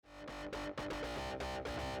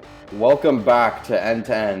Welcome back to End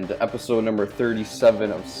to End, episode number 37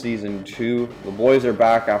 of season 2. The boys are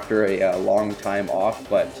back after a long time off,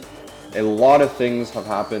 but a lot of things have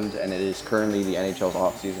happened, and it is currently the NHL's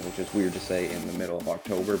off season, which is weird to say in the middle of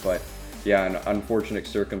October, but yeah, in unfortunate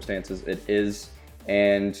circumstances it is.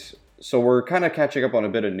 And so we're kind of catching up on a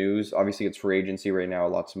bit of news. Obviously, it's free agency right now,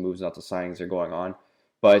 lots of moves, lots of signings are going on.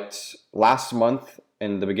 But last month,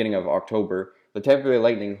 in the beginning of October, the Tampa Bay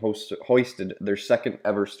Lightning hoisted their second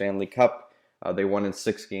ever Stanley Cup. They won in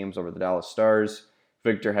 6 games over the Dallas Stars.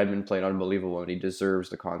 Victor Hedman played unbelievable, and he deserves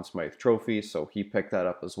the Conn Smythe Trophy, so he picked that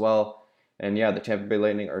up as well. And yeah, the Tampa Bay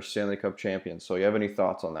Lightning are Stanley Cup champions. So you have any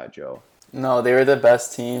thoughts on that, Joe? No, they were the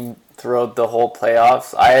best team throughout the whole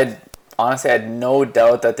playoffs. I had no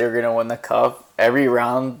doubt that they were going to win the cup. Every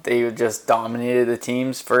round, they just dominated the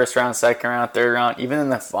teams. First round, second round, third round. Even in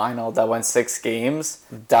the final, that went 6 games.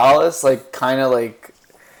 Dallas, they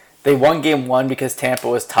won game 1 because Tampa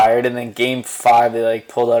was tired. And then game 5, they,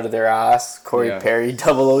 pulled out of their ass. Corey Perry,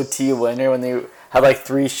 double OT winner when they had,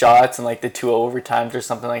 3 shots and, the 2 overtimes or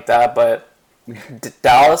something like that. But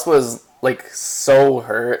Dallas was, so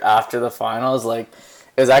hurt after the finals. It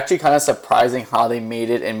was actually kind of surprising how they made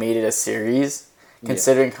it a series,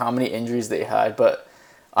 considering how many injuries they had. But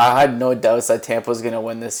I had no doubts that Tampa was going to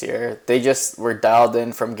win this year. They just were dialed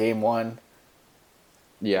in from game 1.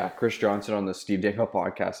 Yeah, Chris Johnson on the Steve Dangle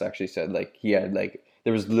podcast actually said, he had,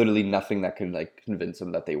 there was literally nothing that could, convince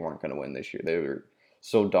him that they weren't going to win this year. They were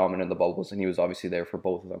so dominant in the bubbles, and he was obviously there for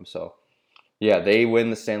both of them. So, yeah, they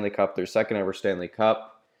win the Stanley Cup, their second ever Stanley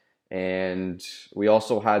Cup. And we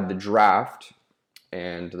also had the draft,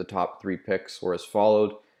 and the top 3 picks were as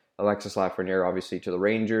followed. Alexis Lafreniere, obviously, to the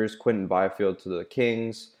Rangers, Quinton Byfield to the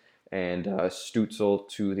Kings, and Stützle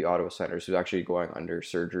to the Ottawa Senators, who's actually going under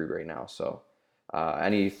surgery right now. So,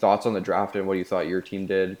 any thoughts on the draft and what you thought your team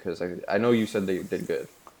did? Because I know you said they did good.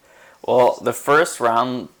 Well, the first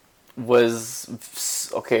round was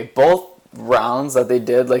okay. Both rounds that they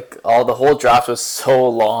did, the whole draft was so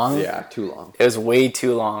long. Yeah, too long. It was way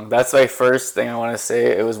too long. That's my first thing I want to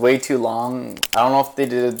say. It was way too long. I don't know if they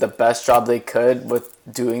did the best job they could with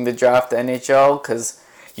doing the draft NHL, because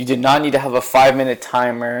you did not need to have a 5-minute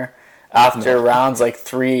timer after rounds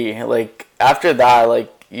 3. After that,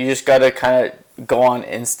 you just got to kind of go on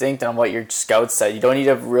instinct on what your scouts said. You don't need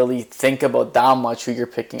to really think about that much who you're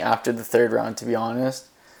picking after the 3rd round, to be honest,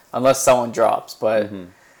 unless someone drops. But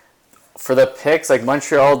for the picks,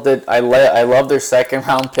 Montreal did, I love their second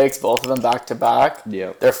round picks, both of them back to back.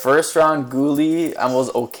 Yep. Their first round, Goulet, I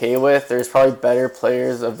was okay with. There's probably better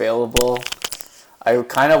players available. I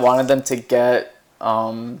kind of wanted them to get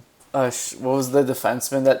what was the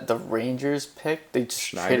defenseman that the Rangers picked? They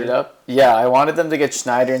just traded up. Yeah, I wanted them to get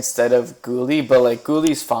Schneider instead of Goulet, but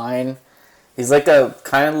Goulet's fine. He's kind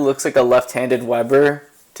of looks like a left-handed Weber,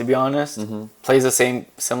 to be honest. Plays the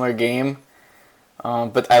similar game.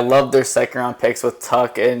 But I love their second round picks with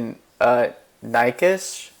Tuck and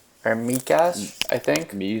Nikash or Mikash, I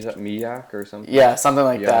think. Miak or something. Yeah, something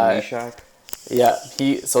like that. Mishak. Yeah,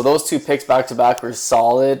 so those 2 picks back to back were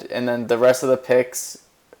solid, and then the rest of the picks,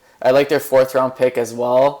 I like their 4th round pick as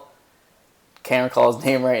well. Can't recall his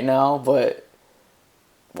name right now, but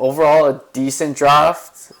overall a decent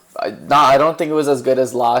draft. I don't think it was as good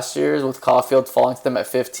as last year's with Caulfield falling to them at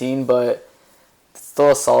 15, but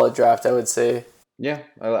still a solid draft, I would say. Yeah,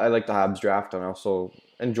 I like the Habs draft, and I also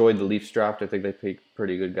enjoyed the Leafs draft. I think they picked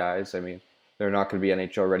pretty good guys. I mean, they're not going to be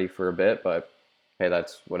NHL ready for a bit, but hey,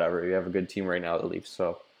 that's whatever. You have a good team right now, the Leafs.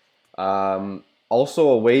 So, also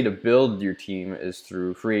a way to build your team is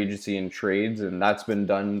through free agency and trades, and that's been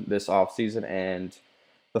done this offseason. And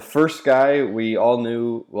the first guy we all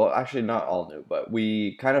knew, well, actually not all knew, but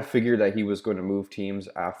we kind of figured that he was going to move teams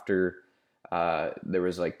after there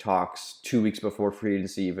was talks 2 weeks before free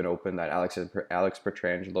agency even opened that Alex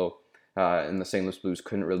Pietrangelo in the St. Louis Blues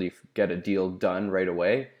couldn't really get a deal done right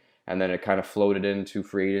away, and then it kind of floated into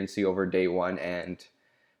free agency over day 1. And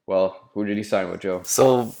well, who did he sign with, Joe?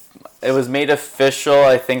 So it was made official,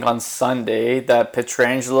 I think, on Sunday that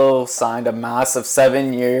Pietrangelo signed a massive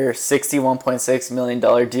 7-year, $61.6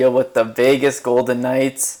 million deal with the Vegas Golden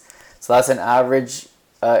Knights. So that's an average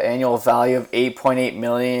annual value of $8.8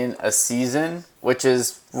 million a season, which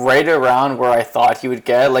is right around where I thought he would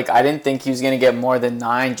get. I didn't think he was going to get more than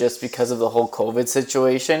 9 just because of the whole COVID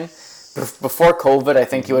situation. Before COVID, I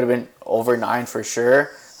think he would have been over 9 for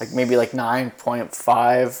sure. Maybe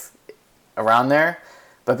 9.5 around there.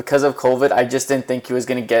 But because of COVID, I just didn't think he was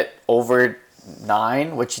going to get over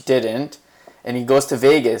 9, which he didn't. And he goes to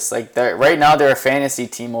Vegas. Right now, they're a fantasy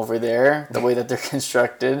team over there, the way that they're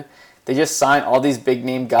constructed. They just sign all these big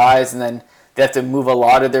name guys, and then They have to move a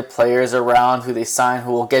lot of their players around who they sign,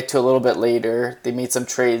 who we'll get to a little bit later. They made some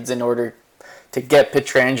trades in order to get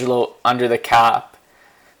Pietrangelo under the cap.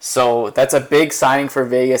 So that's a big signing for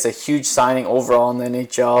Vegas, a huge signing overall in the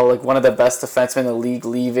NHL. Like one of the best defensemen in the league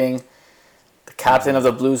leaving. The captain of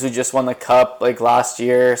the Blues who just won the cup like last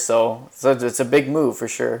year. So it's a big move for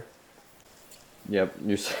sure. Yep,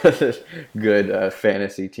 you said it. Good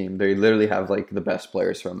fantasy team. They literally have like the best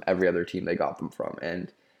players from every other team they got them from.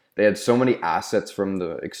 And they had so many assets from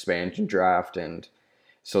the expansion draft, and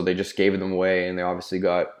so they just gave them away. And they obviously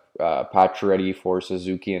got Pacioretty for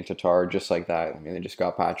Suzuki and Tatar, just like that. I mean, they just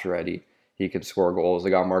got Pacioretty. He could score goals. They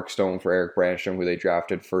got Mark Stone for Eric Branstrom, who they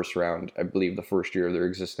drafted first round, I believe, the first year of their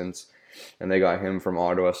existence. And they got him from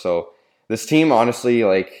Ottawa. So this team, honestly,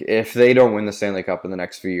 like, if they don't win the Stanley Cup in the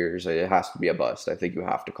next few years, it has to be a bust. I think you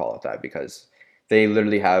have to call it that, because they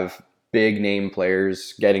literally have big name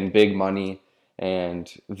players getting big money,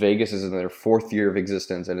 and Vegas is in their 4th year of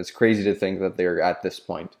existence, and it's crazy to think that they're at this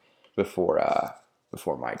point before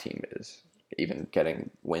my team is even getting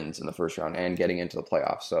wins in the first round and getting into the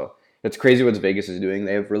playoffs. So it's crazy what Vegas is doing.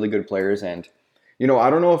 They have really good players, and I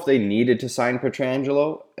don't know if they needed to sign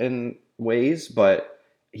Pietrangelo in ways, but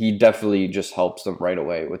he definitely just helps them right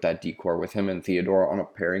away with that decor, with him and Theodore on a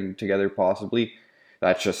pairing together possibly.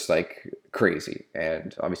 That's just like crazy.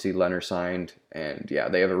 And obviously Leonard signed, and yeah,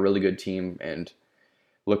 they have a really good team, and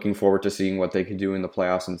looking forward to seeing what they can do in the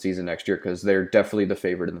playoffs and season next year, because they're definitely the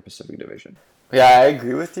favorite in the Pacific Division. Yeah, I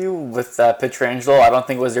agree with you with Pietrangelo. I don't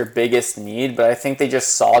think it was their biggest need, but I think they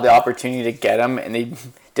just saw the opportunity to get him, and they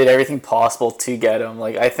did everything possible to get him.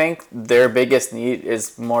 Like, I think their biggest need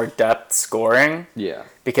is more depth scoring. Yeah.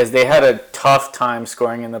 Because they had a tough time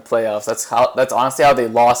scoring in the playoffs. That's honestly how they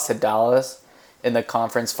lost to Dallas in the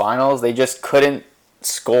conference finals. They just couldn't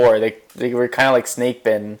score. They were kind of like snake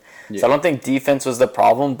bitten. Yeah. So I don't think defense was the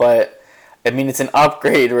problem, but I mean, it's an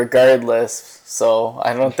upgrade regardless. So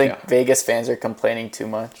I don't think Vegas fans are complaining too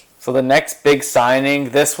much. So the next big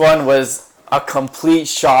signing, this one was a complete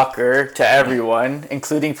shocker to everyone,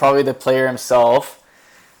 including probably the player himself,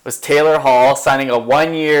 was Taylor Hall signing a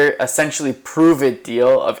 1-year, essentially prove-it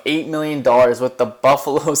deal of $8 million with the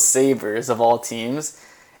Buffalo Sabres of all teams.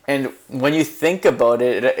 And when you think about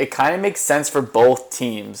it, it kind of makes sense for both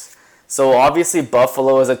teams. So obviously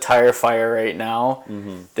Buffalo is a tire fire right now.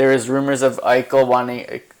 Mm-hmm. There is rumors of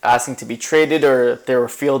Eichel asking to be traded, or they were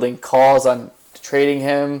fielding calls on trading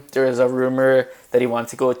him. There is a rumor that he wanted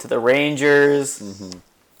to go to the Rangers. Mm-hmm.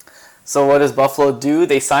 So what does Buffalo do?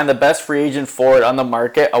 They sign the best free agent forward on the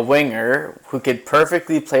market, a winger who could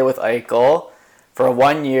perfectly play with Eichel for a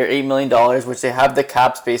 1 year, $8 million, which they have the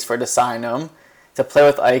cap space for to sign him, to play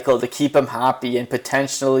with Eichel, to keep him happy and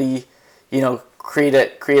potentially,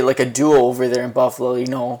 create like a duo over there in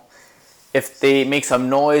Buffalo. If they make some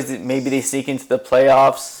noise, maybe they sneak into the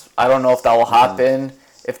playoffs. I don't know if that will happen.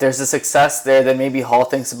 If there's a success there, then maybe Hall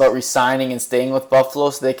thinks about resigning and staying with Buffalo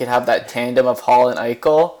so they could have that tandem of Hall and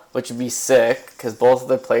Eichel, which would be sick, because both of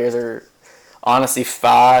the players are honestly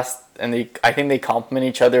fast, and I think they complement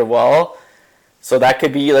each other well. So that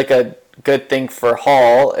could be like a good thing for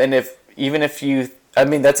Hall, and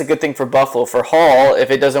that's a good thing for Buffalo. For Hall,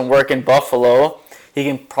 if it doesn't work in Buffalo, he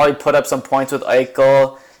can probably put up some points with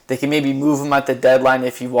Eichel. They can maybe move him at the deadline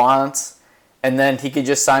if he wants, and then he could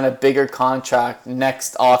just sign a bigger contract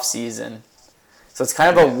next offseason. So it's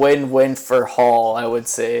kind of a win-win for Hall, I would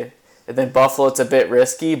say. And then Buffalo, it's a bit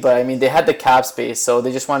risky, but I mean, they had the cap space, so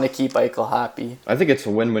they just wanted to keep Eichel happy. I think it's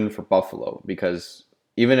a win-win for Buffalo, because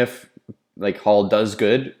even if Hall does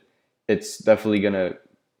good, it's definitely going to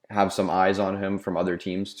have some eyes on him from other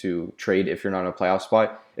teams to trade if you're not in a playoff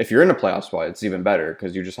spot. If you're in a playoff spot, it's even better,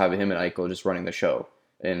 because you just have him and Eichel just running the show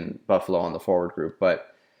in Buffalo on the forward group.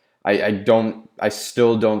 But I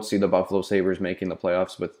still don't see the Buffalo Sabres making the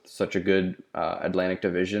playoffs with such a good Atlantic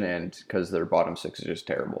division, and because their bottom six is just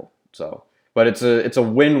terrible. So, but it's a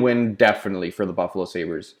win-win definitely for the Buffalo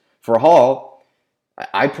Sabres. For Hall,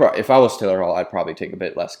 if I was Taylor Hall, I'd probably take a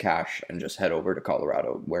bit less cash and just head over to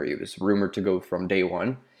Colorado, where he was rumored to go from day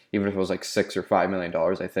one. Even if it was like $6 or $5 million,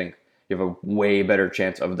 I think you have a way better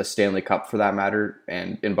chance of the Stanley Cup, for that matter.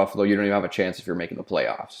 And in Buffalo, you don't even have a chance if you're making the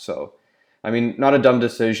playoffs. So, I mean, not a dumb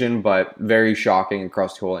decision, but very shocking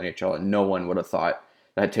across the whole NHL, and no one would have thought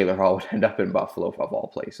that Taylor Hall would end up in Buffalo of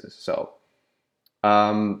all places. So,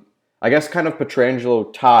 I guess kind of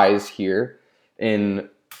Pietrangelo ties here in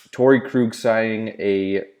Torrey Krug signing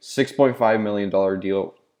a $6.5 million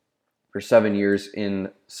deal for 7 years in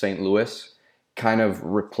St. Louis, kind of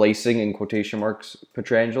replacing, in quotation marks,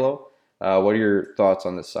 Pietrangelo. What are your thoughts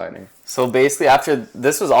on this signing? So basically, after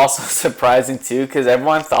this was also surprising too, because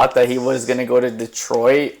everyone thought that he was going to go to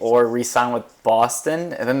Detroit or re-sign with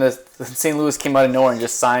Boston, and then the St. Louis came out of nowhere and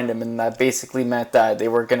just signed him, and that basically meant that they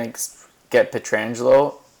were going to get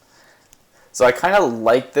Pietrangelo. So I kind of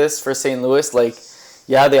like this for St. Louis. Like,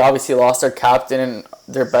 yeah, they obviously lost their captain and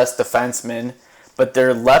their best defenseman, but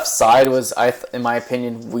their left side was, in my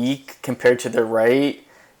opinion, weak compared to their right.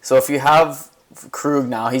 So if you have Krug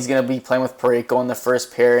now, he's going to be playing with Parayko in the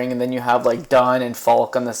first pairing, and then you have like Dunn and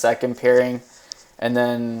Falk on the second pairing, and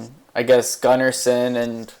then I guess Gunnarsson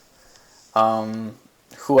and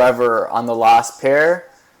whoever on the last pair.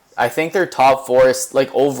 I think their top four is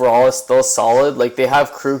like overall is still solid. Like they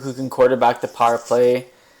have Krug who can quarterback the power play,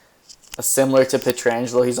 similar to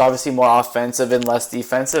Pietrangelo. He's obviously more offensive and less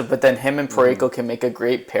defensive, but then him and Parayko can make a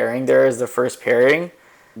great pairing there as the first pairing.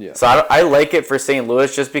 Yeah. So I like it for St.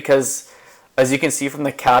 Louis just because, as you can see from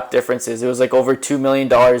the cap differences, it was like over $2 million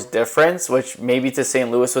difference, which maybe to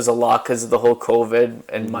St. Louis was a lot because of the whole COVID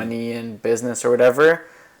and money and business or whatever.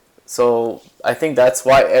 So I think that's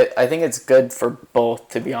why I think it's good for both,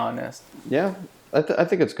 to be honest. Yeah, I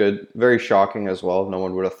think it's good. Very shocking as well. No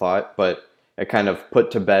one would have thought, but it kind of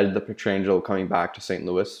put to bed the Pietrangelo coming back to St.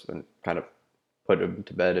 Louis and kind of put him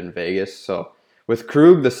to bed in Vegas. So with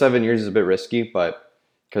Krug, the 7 years is a bit risky, but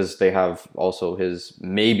because they have also his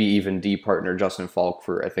maybe even D partner Justin Falk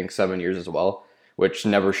for I think 7 years as well, which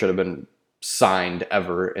never should have been signed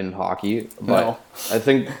ever in hockey. But No. I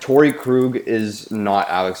think Torrey Krug is not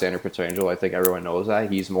Alexander Pietrangelo. I think everyone knows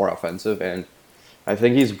that. He's more offensive, and I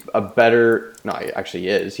think he's a better. No, actually, he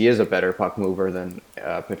is. He is a better puck mover than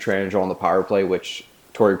Pietrangelo on the power play, which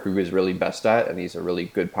Torrey Krug is really best at, and he's a really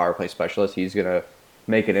good power play specialist. He's gonna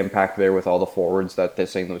make an impact there with all the forwards that the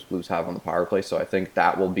St. Louis Blues have on the power play. So I think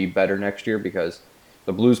that will be better next year because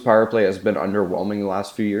the Blues power play has been underwhelming the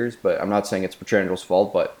last few years. But I'm not saying it's Pietrangelo's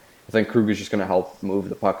fault, but I think Krug is just going to help move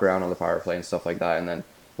the puck around on the power play and stuff like that. And then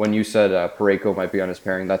when you said Parayko might be on his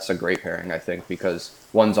pairing, that's a great pairing, I think, because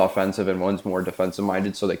one's offensive and one's more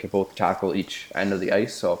defensive-minded, so they can both tackle each end of the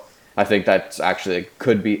ice. So I think that's actually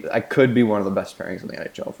could be one of the best pairings in the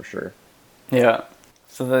NHL for sure. Yeah.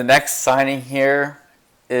 So the next signing here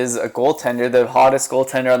is a goaltender, the hottest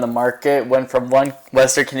goaltender on the market, went from one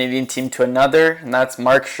Western Canadian team to another, and that's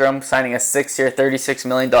Markstrom signing a 6-year, $36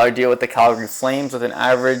 million deal with the Calgary Flames with an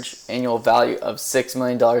average annual value of $6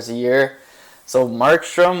 million a year. So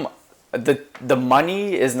Markstrom, the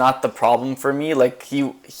money is not the problem for me. Like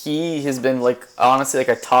he has been like honestly like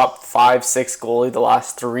a top 5-6 goalie the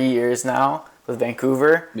last 3 years now with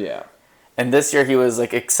Vancouver. Yeah. And this year he was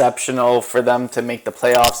like exceptional for them to make the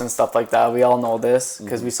playoffs and stuff like that. We all know this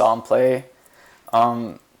because we saw him play.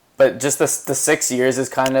 But just the 6 years is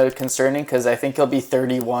kind of concerning because I think he'll be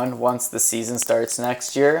 31 once the season starts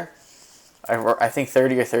next year. I think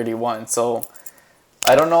 30 or 31. So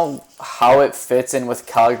I don't know how it fits in with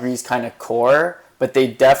Calgary's kind of core, but they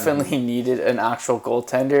definitely needed an actual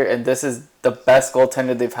goaltender, and this is the best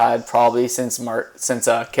goaltender they've had probably since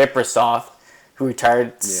Kiprasov, who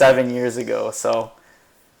retired 7 years ago. So,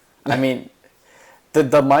 I mean,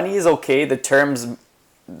 the money is okay. The terms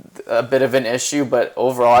a bit of an issue, but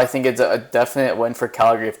overall, I think it's a definite win for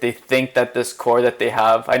Calgary if they think that this core that they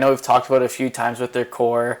have. I know we've talked about it a few times with their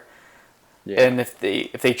core. Yeah. And if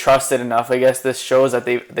they trust it enough, I guess this shows that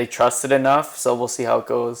they trust it enough. So we'll see how it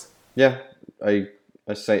goes. Yeah, I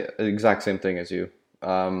say the exact same thing as you.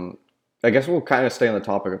 I guess we'll kind of stay on the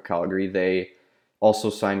topic of Calgary. They also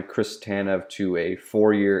signed Chris Tanev to a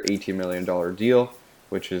 4-year, $18 million deal,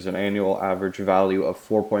 which is an annual average value of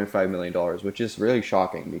 $4.5 million, which is really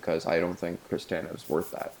shocking because I don't think Chris Tanev's worth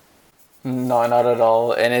that. No, not at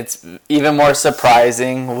all. And it's even more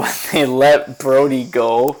surprising when they let Brody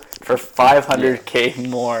go for $500K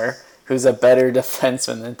more, who's a better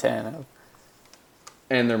defenseman than Tanev.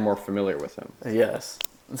 And they're more familiar with him. Yes.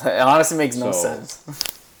 It honestly makes no sense.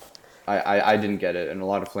 I didn't get it, and a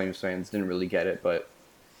lot of Flames fans didn't really get it, but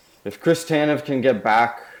if Chris Tanev can get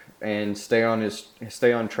back and stay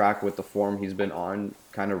on track with the form he's been on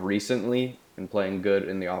kind of recently and playing good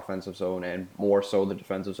in the offensive zone and more so the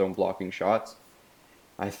defensive zone blocking shots,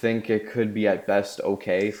 I think it could be at best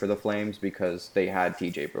okay for the Flames because they had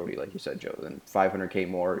TJ Brody, like you said, Joe, and $500K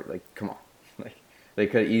more. Like, come on. Like, they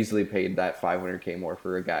could have easily paid that $500K more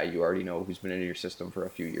for a guy you already know who's been in your system for a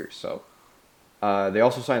few years. So they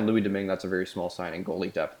also signed Louis Domingue. That's a very small signing,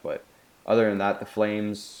 goalie depth. But other than that, the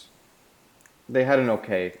Flames, they had an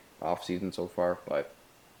okay offseason so far, but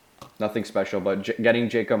nothing special. But getting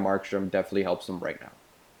Jacob Markstrom definitely helps them right now.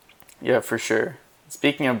 Yeah, for sure.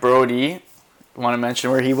 Speaking of Brody, want to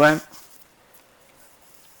mention where he went?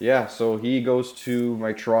 Yeah, so he goes to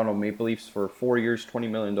my Toronto Maple Leafs for 4 years, $20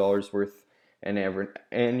 million worth, an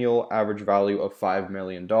annual average value of $5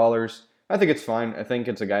 million. I think it's fine. I think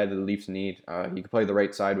it's a guy that the Leafs need. He can play the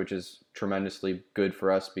right side, which is tremendously good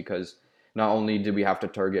for us because not only did we have to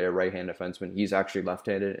target a right-hand defenseman, he's actually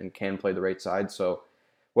left-handed and can play the right side. So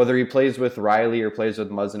whether he plays with Riley or plays with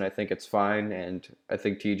Muzzin, I think it's fine. And I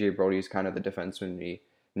think TJ Brody is kind of the defenseman we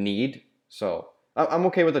need. So I'm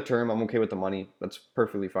okay with the term. I'm okay with the money. That's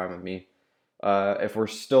perfectly fine with me. If we're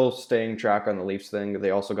still staying track on the Leafs thing,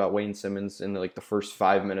 they also got Wayne Simmons in like the first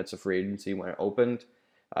 5 minutes of free agency when it opened.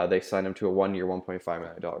 They signed him to a 1 year, $1.5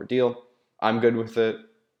 million deal. I'm good with it.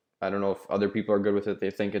 I don't know if other people are good with it.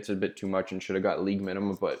 They think it's a bit too much and should have got league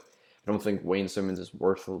minimum, but I don't think Wayne Simmons is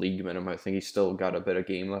worth the league minimum. I think he's still got a bit of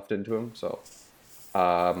game left into him. So,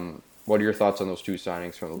 what are your thoughts on those two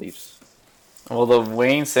signings from the Leafs? Well, the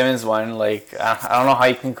Wayne Simmons one, like, I don't know how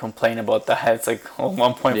you can complain about that. It's like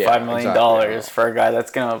 $1.5 million dollars for a guy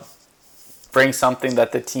that's going to bring something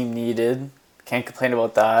that the team needed. Can't complain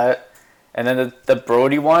about that. And then the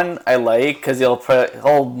Brody one, I like because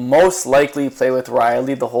he'll most likely play with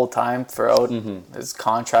Riley the whole time throughout his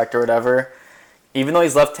contract or whatever. Even though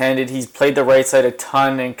he's left-handed, he's played the right side a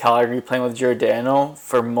ton in Calgary, playing with Giordano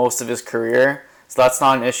for most of his career. So that's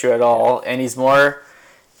not an issue at all. And he's more...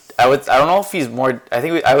 I don't know if he's more.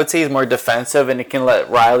 I would say he's more defensive, and it can let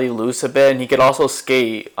Riley loose a bit, and he could also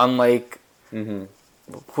skate. Unlike who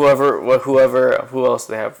else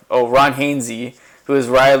they have? Oh, Ron Hainsey, who is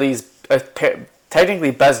Riley's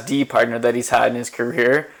technically best D partner that he's had in his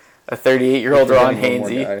career. A 38-year-old Ron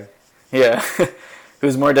Hainsey, yeah,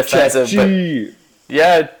 who's more defensive. But,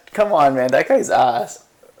 yeah, come on, man, that guy's ass.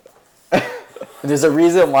 There's a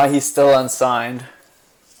reason why he's still unsigned.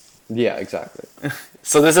 Yeah, exactly.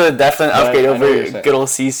 So this is a definite upgrade over good old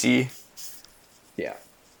CC. Yeah,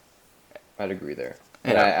 I'd agree there.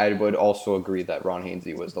 And I would also agree that Ron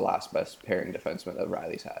Hainsey was the last best pairing defenseman that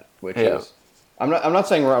Riley's had, which is... I'm not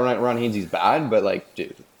saying Ron Hainsey's bad, but, like,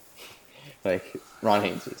 dude, like, Ron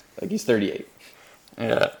Hainsey, like, he's 38.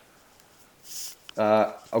 Yeah.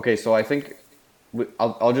 Okay, so I think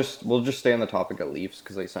we'll just stay on the topic of Leafs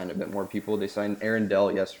because they signed a bit more people. They signed Aaron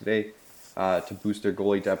Dell yesterday. To boost their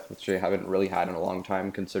goalie depth, which they haven't really had in a long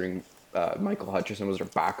time, considering Michael Hutchison was their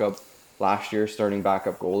backup last year, starting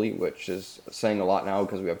backup goalie, which is saying a lot now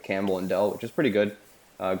because we have Campbell and Dell, which is pretty good.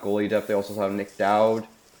 Goalie depth, they also have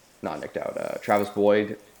Travis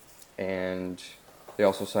Boyd, and they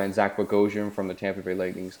also signed Zach Bogosian from the Tampa Bay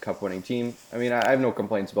Lightning's cup-winning team. I mean, I have no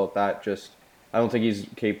complaints about that, just I don't think he's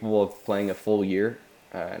capable of playing a full year,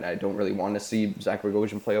 and I don't really want to see Zach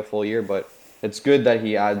Bogosian play a full year, but it's good that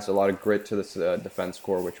he adds a lot of grit to this defense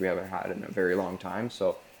core, which we haven't had in a very long time.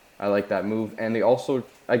 So I like that move. And they also,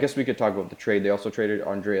 I guess we could talk about the trade. They also traded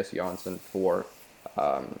Andreas Janssen for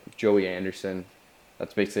Joey Anderson.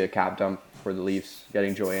 That's basically a cap dump for the Leafs,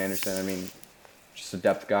 getting Joey Anderson. I mean, just a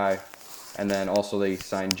depth guy. And then also they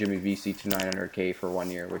signed Jimmy Vesey to $900K for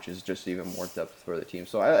 1 year, which is just even more depth for the team.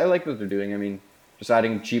 So I like what they're doing. I mean, just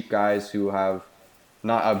adding cheap guys who have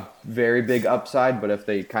not a very big upside, but if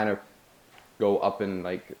they kind of go up in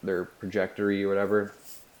like their trajectory or whatever,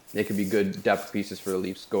 they could be good depth pieces for the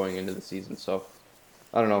Leafs going into the season. So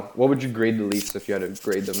I don't know. What would you grade the Leafs if you had to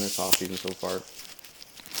grade them this offseason so far?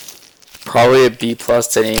 Probably a B+ to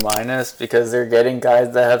an A- because they're getting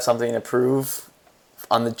guys that have something to prove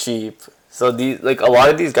on the cheap. So these, like, a lot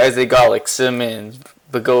of these guys they got, like Simmons,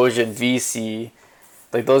 Bogosian, VC,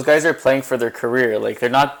 like those guys are playing for their career. Like they're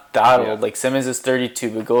not that old. Like Simmons is 32,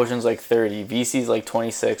 Bogosian's like 30, VC's like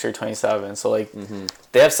 26 or 27. So like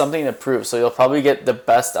they have something to prove. So you'll probably get the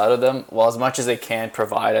best out of them, well, as much as they can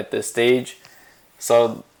provide at this stage.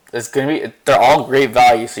 So it's they're all great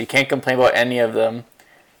value. So you can't complain about any of them.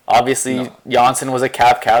 Obviously, Janssen was a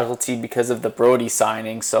cap casualty because of the Brody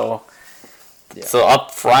signing. So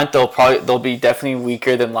up front they'll be definitely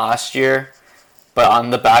weaker than last year. But on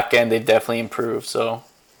the back end, they've definitely improved. So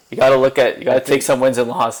you got to take some wins and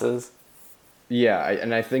losses. Yeah,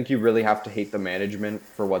 and I think you really have to hate the management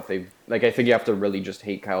for what they've... Like, I think you have to really just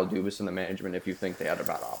hate Kyle Dubas and the management if you think they had a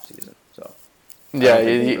bad offseason. So,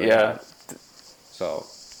 yeah. So,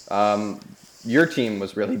 your team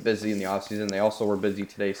was really busy in the offseason. They also were busy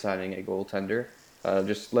today signing a goaltender.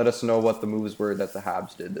 Just let us know what the moves were that the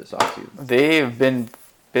Habs did this offseason. They've been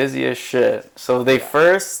busy as shit. So they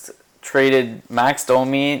first traded Max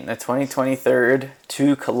Domi in the 2023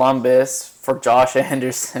 to Columbus for Josh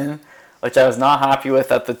Anderson, which I was not happy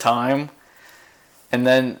with at the time. And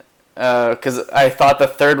then, because I thought the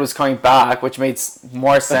third was coming back, which made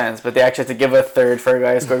more sense, but they actually had to give a third for a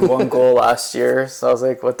guy who scored 1 goal last year. So I was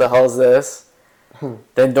like, what the hell is this?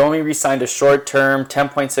 Then Domi re-signed a short-term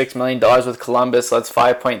 $10.6 million with Columbus. So that's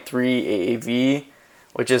 5.3 AAV,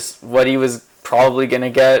 which is what he was probably going to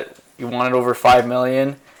get. He wanted over $5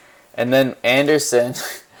 million. And then Anderson,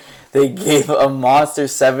 they gave a monster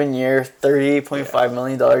 7-year, $38.5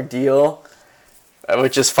 million deal,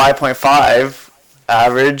 which is 5.5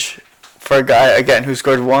 average for a guy, again, who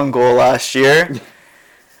scored 1 goal last year.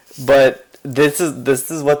 But this is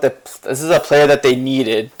a player that they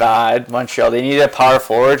needed bad, Montreal. They needed a power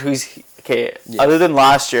forward who's okay. Yes. Other than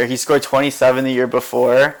last year, he scored 27 the year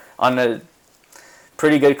before on a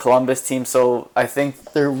pretty good Columbus team. So I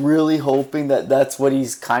think they're really hoping that that's what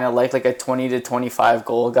he's kind of like a 20 to 25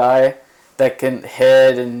 goal guy that can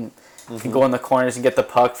hit and can go in the corners and get the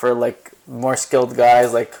puck for like more skilled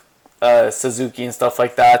guys like Suzuki and stuff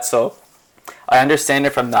like that. So I understand it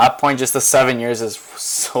from that point. Just the 7 years is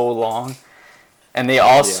so long. And they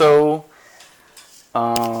also,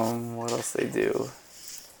 what else they do?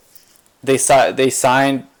 They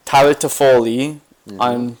signed Tyler Toffoli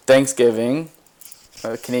on Thanksgiving,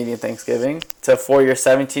 Canadian Thanksgiving, to a 4-year,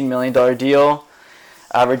 $17 million deal,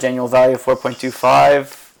 average annual value of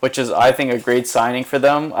 4.25, which is, I think, a great signing for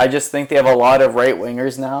them. I just think they have a lot of right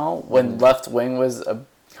wingers now when left wing was a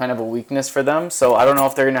kind of a weakness for them. So I don't know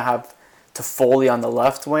if they're going to have Toffoli on the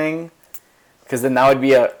left wing, because then that would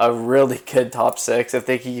be a really good top six if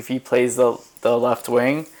he plays the left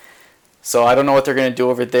wing. So I don't know what they're going to do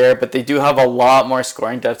over there, but they do have a lot more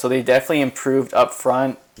scoring depth, so they definitely improved up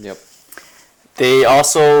front. Yep. They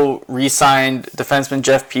also re-signed defenseman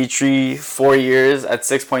Jeff Petrie, 4 years at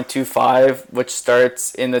 6.25, which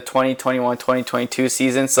starts in the 2021-2022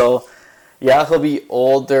 season. So yeah, he'll be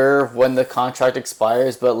older when the contract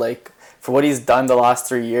expires, but like, for what he's done the last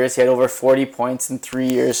 3 years, he had over 40 points in 3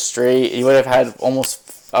 years straight. He would have had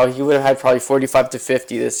probably 45 to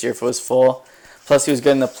 50 this year if it was full. Plus, he was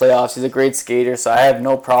good in the playoffs. He's a great skater, so I have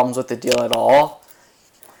no problems with the deal at all.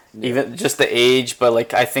 Yeah. Even just the age, but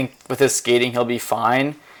like I think with his skating, he'll be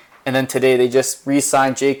fine. And then today, they just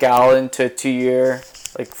re-signed Jake Allen to a 2-year,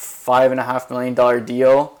 like $5.5 million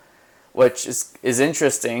deal, which is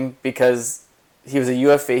interesting because he was a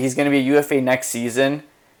UFA. He's going to be a UFA next season.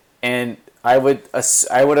 And I would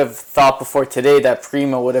have thought before today that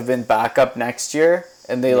Prima would have been back up next year,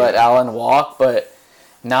 and they let Allen walk. But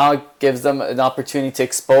now it gives them an opportunity to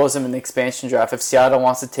expose him in the expansion draft. If Seattle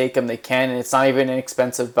wants to take him, they can, and it's not even an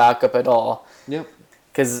expensive backup at all. Yep.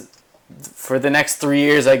 Because for the next 3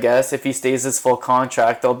 years, I guess, if he stays his full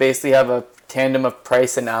contract, they'll basically have a tandem of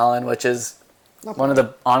Price and Allen, which is one of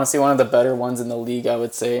the better ones in the league, I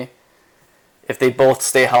would say, if they both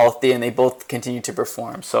stay healthy and they both continue to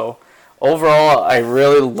perform. So overall, I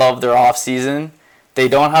really love their offseason. They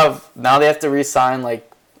have to re-sign like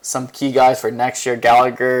some key guys for next year,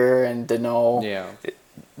 Gallagher and Deneau. Yeah.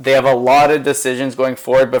 They have a lot of decisions going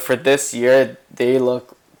forward, but for this year, they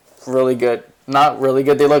look really good. Not really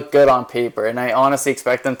good, they look good on paper, and I honestly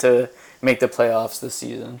expect them to make the playoffs this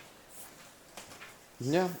season.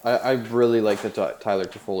 Yeah, I really like the Tyler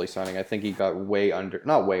Toffoli signing. I think he got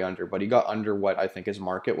not way under, but he got under what I think his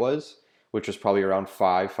market was, which was probably around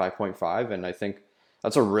 5.5, and I think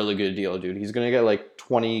that's a really good deal, dude. He's going to get like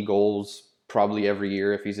 20 goals probably every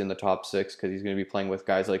year if he's in the top 6, because he's going to be playing with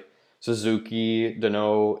guys like Suzuki,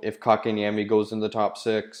 Deneau, if Kakanyemi goes in the top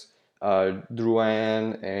 6,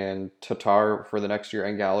 Drouin and Tatar for the next year,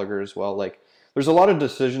 and Gallagher as well. Like, there's a lot of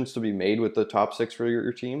decisions to be made with the top 6 for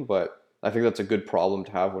your team, but I think that's a good problem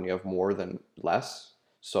to have when you have more than less.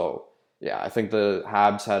 So, yeah, I think the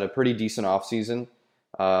Habs had a pretty decent offseason.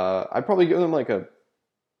 I'd probably give them like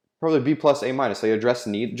probably B plus A minus. They address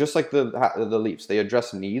need, just like the Leafs. They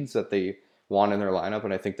address needs that they want in their lineup,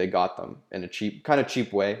 and I think they got them in a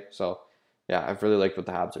cheap way. So, yeah, I've really liked what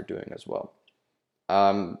the Habs are doing as well.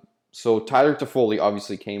 So Tyler Toffoli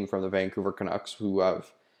obviously came from the Vancouver Canucks, who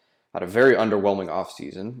have had a very underwhelming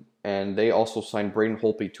offseason, and they also signed Braden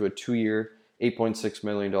Holtby to a 2-year, $8.6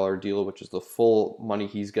 million deal, which is the full money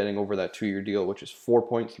he's getting over that 2-year deal, which is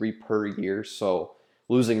 4.3 per year. So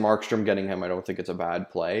losing Markstrom, getting him, I don't think it's a bad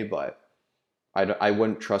play, but I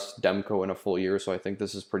wouldn't trust Demko in a full year, so I think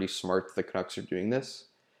this is pretty smart that the Canucks are doing this.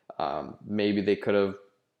 Maybe they could have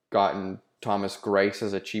gotten Thomas Greiss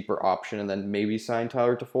as a cheaper option and then maybe signed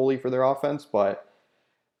Tyler Toffoli for their offense, but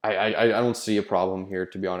I don't see a problem here,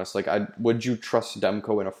 to be honest. Like, would you trust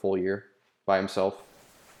Demko in a full year by himself?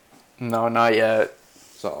 No, not yet.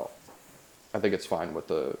 So, I think it's fine what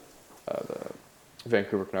the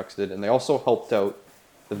Vancouver Canucks did. And they also helped out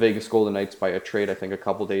the Vegas Golden Knights by a trade, I think, a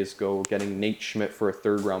couple days ago, getting Nate Schmidt for a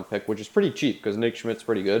 3rd-round pick, which is pretty cheap because Nate Schmidt's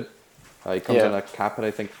pretty good. He comes in a cap at,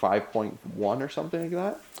 I think, 5.1 or something like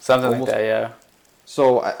that. Something like that, yeah.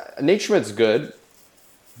 So, Nate Schmidt's good.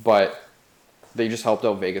 but they just helped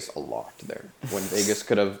out Vegas a lot there. When Vegas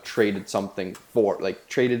could have traded something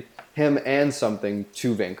traded him and something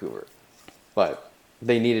to Vancouver. But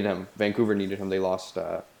they needed him. Vancouver needed him. They lost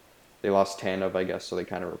Tanev, I guess, so they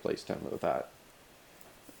kind of replaced him with that.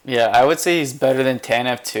 Yeah, I would say he's better than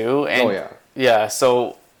Tanev too. And Oh, yeah. Yeah,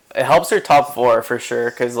 so it helps their top four for sure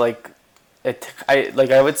because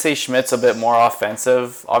I would say Schmidt's a bit more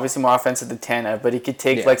offensive, obviously more offensive than Tanev, but he could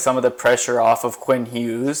take some of the pressure off of Quinn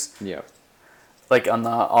Hughes. Yeah. On the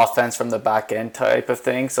offense from the back end type of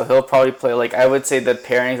thing. So he'll probably play, I would say the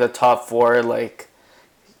pairings, the top four,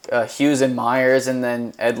 Hughes and Myers, and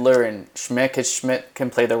then Edler and Schmidt, because Schmidt can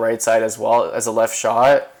play the right side as well as a left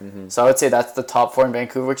shot. Mm-hmm. So I would say that's the top four in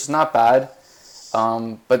Vancouver, which is not bad.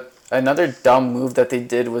 But another dumb move that they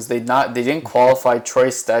did was they didn't qualify Troy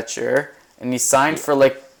Stetcher, and he signed for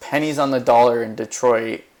pennies on the dollar in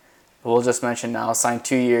Detroit. We'll just mention now, signed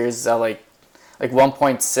 2 years at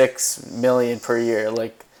 $1.6 million per year.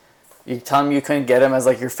 You tell him you couldn't get him as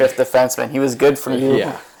your fifth defenseman. He was good for you.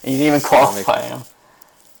 Yeah. And you didn't even qualify him.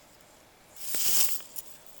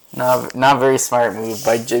 Not very smart move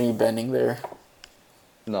by Jimmy Benning there.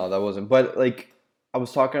 No, that wasn't. But I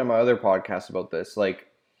was talking on my other podcast about this.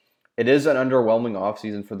 It is an underwhelming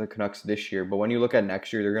offseason for the Canucks this year, but when you look at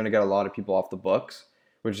next year, they're going to get a lot of people off the books,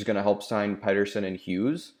 which is going to help sign Pettersson and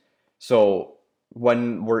Hughes. So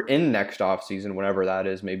when we're in next offseason, whenever that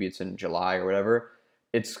is, maybe it's in July or whatever,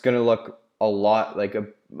 it's going to look a lot like a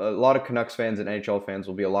lot of Canucks fans and NHL fans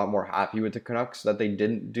will be a lot more happy with the Canucks that they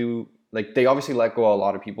didn't do. They obviously let go a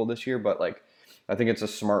lot of people this year, but I think it's a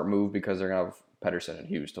smart move because they're going to have Pettersson and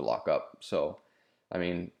Hughes to lock up. So, I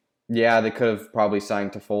mean, yeah, they could have probably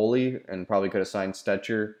signed Toffoli and probably could have signed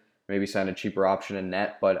Stetcher, maybe signed a cheaper option in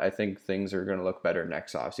net, but I think things are going to look better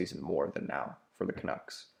next offseason more than now for the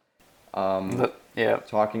Canucks.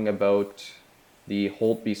 Talking about the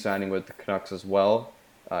Holtby signing with the Canucks as well.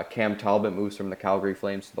 Cam Talbot moves from the Calgary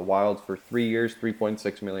Flames to the Wild for 3 years,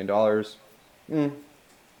 $3.6 million.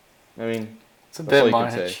 I mean, it's a bit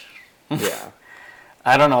much. Yeah.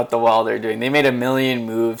 I don't know what the Wild are doing. They made a million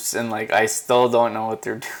moves, and I still don't know what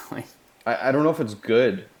they're doing. I don't know if it's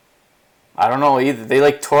good. I don't know either.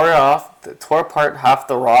 They tore apart half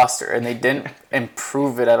the roster, and they didn't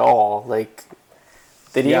improve it at all. They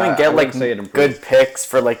didn't even get good picks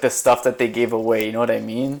for the stuff that they gave away. You know what I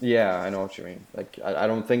mean? Yeah, I know what you mean. I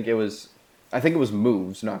don't think it was. I think it was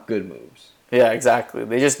moves, not good moves. Yeah, exactly.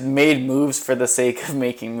 They just made moves for the sake of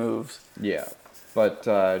making moves. Yeah,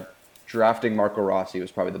 but drafting Marco Rossi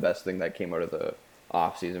was probably the best thing that came out of the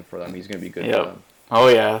offseason for them. He's going to be good for them. Oh,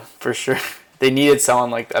 yeah, for sure. They needed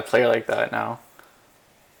someone a player like that now.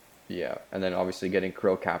 Yeah, and then obviously getting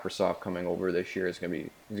Kirill Kaprizov coming over this year he's going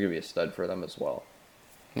to be a stud for them as well.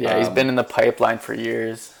 Yeah, he's been in the pipeline for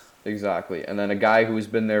years. Exactly. And then a guy who's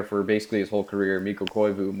been there for basically his whole career, Mikko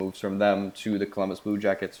Koivu, moves from them to the Columbus Blue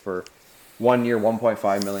Jackets for 1 year,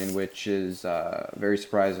 $1.5 million, which is very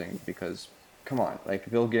surprising because, come on,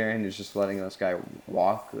 Bill Guerin is just letting this guy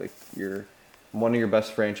walk. You're one of your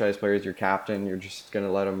best franchise players, your captain. You're just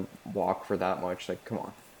gonna let him walk for that much. Come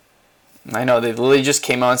on. I know they literally just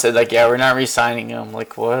came out and said yeah, we're not re-signing him.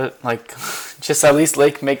 What? Just at least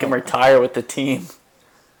make him retire with the team.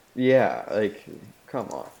 Yeah, come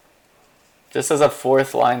on. Just as a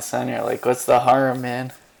fourth line center, what's the harm,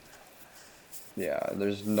 man? Yeah,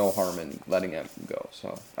 there's no harm in letting him go.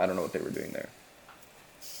 So I don't know what they were doing there.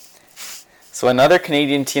 So another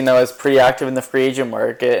Canadian team that was pretty active in the free agent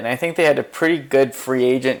market, and I think they had a pretty good free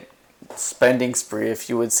agent spending spree, if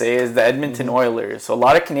you would say, is the Edmonton Oilers. So a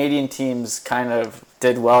lot of Canadian teams kind of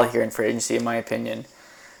did well here in free agency, in my opinion.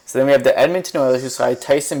 So then we have the Edmonton Oilers, who signed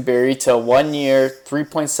Tyson Barrie to a 1 year,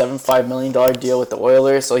 $3.75 million deal with the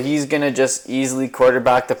Oilers. So he's going to just easily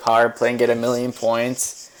quarterback the power play and get 1 million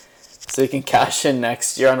points. So he can cash in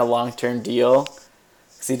next year on a long-term deal.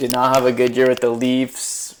 Because he did not have a good year with the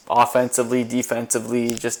Leafs, offensively,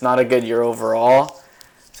 defensively, just not a good year overall.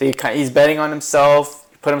 So he's betting on himself,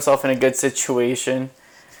 put himself in a good situation.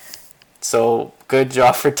 So good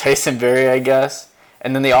job for Tyson Barrie, I guess.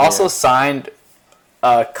 And then they also signed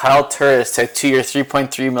Kyle Turris to a 2 year,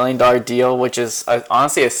 $3.3 million deal, which is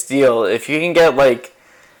honestly a steal. If you can get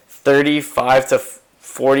 35 to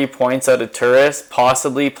 40 points out of Turris,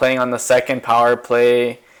 possibly playing on the second power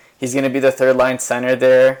play, he's going to be the third line center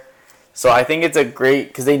there. So I think it's a great,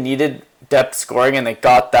 because they needed depth scoring and they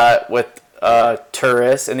got that with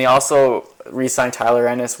Turris. And they also re-signed Tyler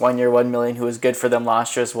Ennis 1 year, $1 million, who was good for them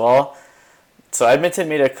last year as well. So Edmonton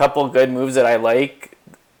made a couple good moves that I like,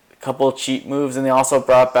 a couple cheap moves, and they also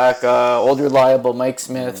brought back old reliable Mike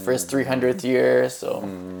Smith for his 300th year. So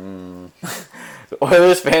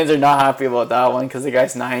Oilers fans are not happy about that one because the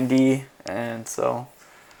guy's 90, and so.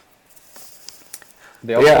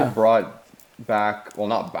 They also brought back, well,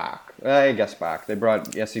 not back, I guess back. They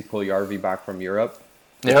brought Jesse Puljujarvi back from Europe,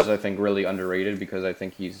 which is, I think, really underrated because I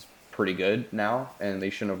think he's pretty good now, and they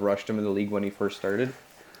shouldn't have rushed him in the league when he first started.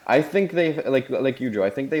 I think they've, like you, Joe, I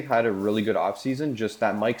think they've had a really good offseason, just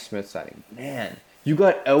that Mike Smith signing. Man, you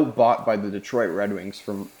got outbought by the Detroit Red Wings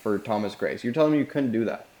for Thomas Greiss. You're telling me you couldn't do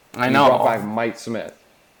that? I know. You brought back Mike Smith.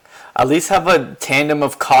 At least have a tandem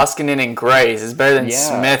of Koskinen and Greiss. It's better than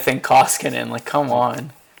Smith and Koskinen. Like, come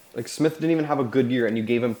on. Like, Smith didn't even have a good year, and you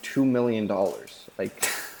gave him $2 million. Like,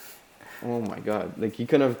 oh my God. Like, he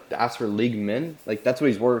couldn't have asked for league min. Like, that's what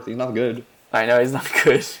he's worth. He's not good. I know, he's not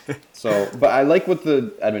good. So, but I like what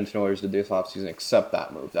the Edmonton Oilers did this offseason, except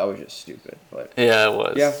that move. That was just stupid. But yeah, it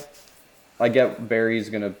was. Yeah. I get Barry's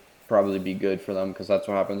going to probably be good for them because that's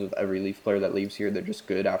what happens with every Leaf player that leaves here. They're just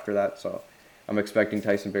good after that. So, I'm expecting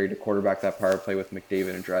Tyson Barrie to quarterback that power play with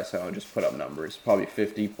McDavid and Draisaitl and just put up numbers. Probably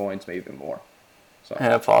 50 points, maybe even more. So,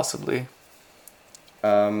 yeah, possibly.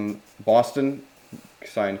 Boston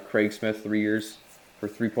signed Craig Smith 3 years for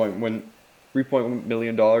 $3.1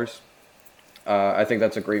 million. I think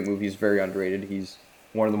that's a great move. He's very underrated. He's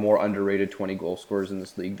one of the more underrated 20 goal scorers in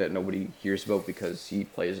this league that nobody hears about because he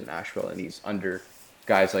plays in Nashville and he's under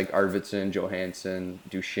guys like Arvidsson, Johansson,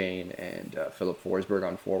 Duchesne, and Philip Forsberg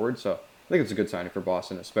on forward. So I think it's a good signing for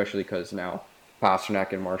Boston, especially because now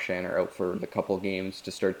Pasternak and Marchand are out for the couple games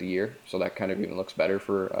to start the year. So that kind of even looks better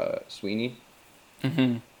for Sweeney.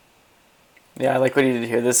 Mm-hmm. Yeah, I like what he did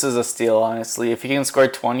here. This is a steal, honestly. If he can score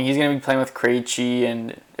 20, he's going to be playing with Krejci,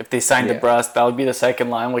 and if they sign DeBrusque, that would be the second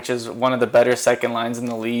line, which is one of the better second lines in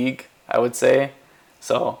the league, I would say.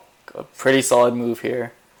 So, a pretty solid move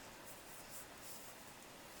here.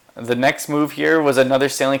 The next move here was another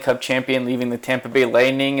Stanley Cup champion leaving the Tampa Bay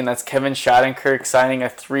Lightning, and that's Kevin Shattenkirk signing a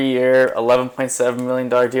 3-year, $11.7 million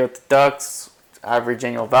deal with the Ducks, average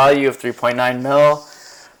annual value of $3.9 million.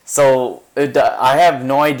 So I have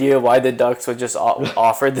no idea why the Ducks would just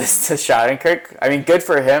offer this to Shattenkirk. I mean, good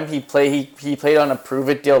for him. He played on a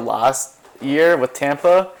prove-it deal last year with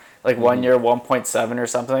Tampa, like 1 year, 1.7 or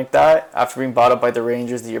something like that, after being bought up by the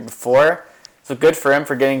Rangers the year before. So good for him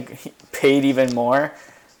for getting paid even more.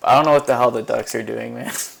 But I don't know what the hell the Ducks are doing,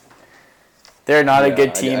 man. They're not a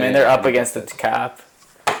good team, and they're up against the cap.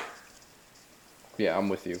 Yeah, I'm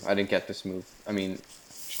with you. I didn't get this move. I mean,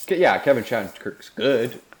 yeah, Kevin Shattenkirk's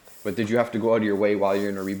good. But did you have to go out of your way while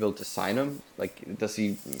you're in a rebuild to sign him? Like, does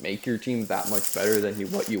he make your team that much better than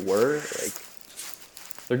what you were? Like,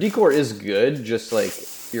 their decor is good, just like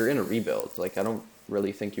you're in a rebuild. Like, I don't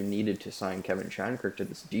really think you needed to sign Kevin Shattenkirk to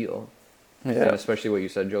this deal. Yeah. And especially what you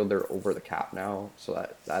said, Joe, they're over the cap now. So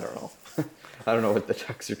I don't know. I don't know what the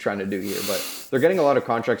Ducks are trying to do here, but they're getting a lot of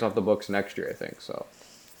contracts off the books next year, I think. So.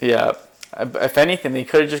 Yeah. If anything, they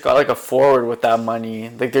could have just got like a forward with that money.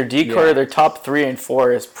 Like their decor, their top 3 and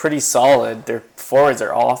 4 is pretty solid. Their forwards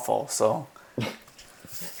are awful. So,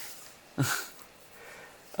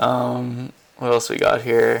 what else we got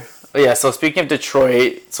here? Oh, yeah. So speaking of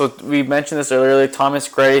Detroit, so we mentioned this earlier. Thomas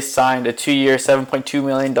Greiss signed a 2-year, $7.2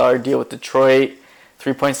 million deal with Detroit,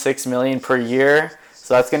 $3.6 million per year.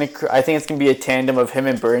 So that's gonna. I think it's gonna be a tandem of him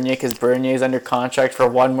and Bernier because Bernier is under contract for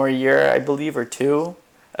 1 more year, I believe, or 2.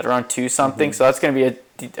 At around 2 something, so that's going to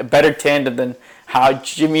be a better tandem than how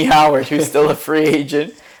Jimmy Howard, who's still a free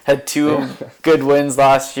agent, had 2 good wins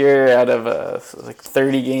last year out of like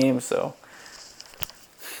 30 games. So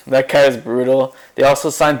that guy is brutal. They also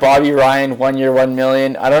signed Bobby Ryan, 1 year, $1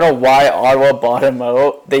 million. I don't know why Ottawa bought him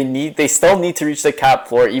out. They still need to reach the cap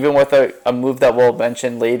floor, even with a move that we'll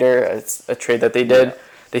mention later. It's a trade that they did.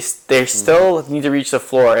 They still need to reach the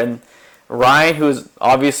floor. And Ryan, who is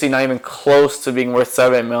obviously not even close to being worth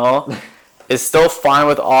 $7 million, is still fine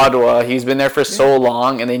with Ottawa. He's been there for so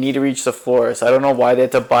long, and they need to reach the floor. So I don't know why they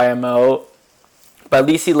had to buy him out. But at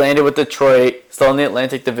least he landed with Detroit, still in the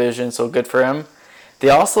Atlantic Division, so good for him. They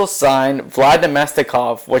also signed Vlad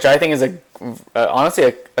Nemestikov, which I think is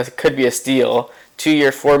honestly could be a steal.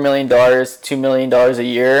 2-year, $4 million, $2 million a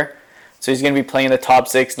year. So he's going to be playing in the top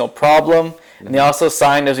 6, no problem. And they also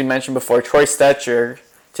signed, as we mentioned before, Troy Stetcher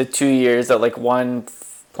to 2 years at like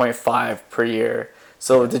 1.5 per year.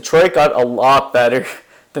 So Detroit got a lot better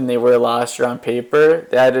than they were last year on paper.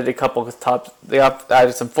 They added a couple of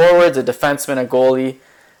added some forwards, a defenseman, a goalie.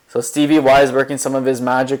 So Stevie Y is working some of his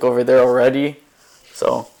magic over there already.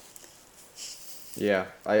 So yeah,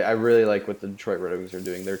 I really like what the Detroit Red Wings are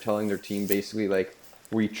doing. They're telling their team basically like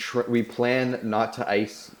we plan not to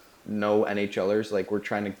ice no NHLers. Like we're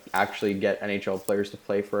trying to actually get NHL players to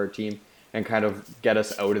play for our team. and kind of get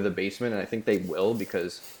us out of the basement. And I think they will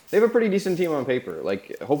because they have a pretty decent team on paper.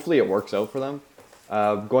 Like, hopefully it works out for them.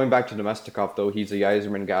 Going back to Domestikov, though, he's a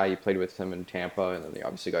Yzerman guy. You played with him in Tampa, and then they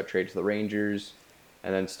obviously got traded to the Rangers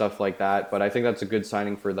and then stuff like that. But I think that's a good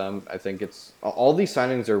signing for them. I think it's all these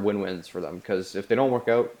signings are win-wins for them because if they don't work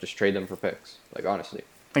out, just trade them for picks. Like, honestly.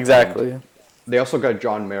 Exactly. They also got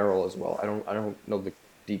John Merrill as well. I don't know the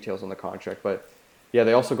details on the contract, but yeah,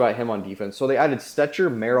 they also got him on defense. So they added Stetcher,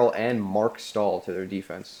 Merrill, and Mark Stahl to their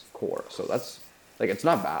defense core. So that's like it's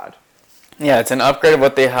not bad. Yeah, it's an upgrade of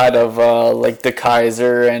what they had of like De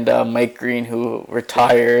Kaiser and Mike Green, who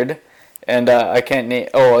retired, and I can't name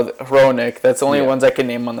Hronik. That's the only ones I can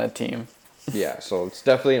name on that team. Yeah, so it's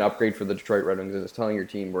definitely an upgrade for the Detroit Red Wings, and it's telling your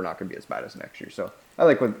team we're not going to be as bad as next year. So I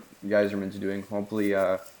like what Yzerman's doing. Hopefully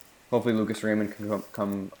Lucas Raymond can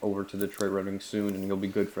come over to Detroit Red Wings soon, and he'll be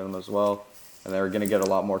good for them as well. And they're going to get a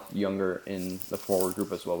lot more younger in the forward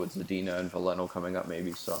group as well, with Zadina and Veleno coming up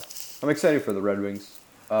maybe. So I'm excited for the Red Wings.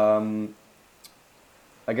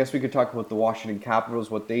 I guess we could talk about the Washington Capitals,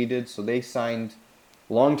 what they did. So they signed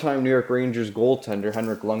longtime New York Rangers goaltender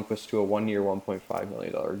Henrik Lundqvist to a 1-year, $1.5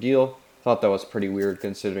 million deal. Thought that was pretty weird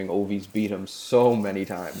considering Ovi's beat him so many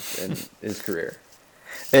times in his career.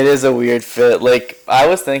 It is a weird fit. Like, I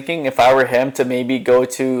was thinking if I were him to maybe go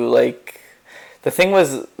to, like,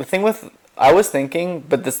 I was thinking,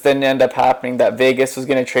 but this didn't end up happening, that Vegas was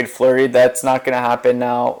going to trade Fleury. That's not going to happen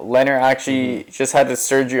now. Leonard actually just had his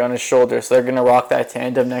surgery on his shoulder, so they're going to rock that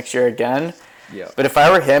tandem next year again. Yeah. But if I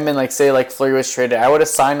were him and, like, say, like, Fleury was traded, I would have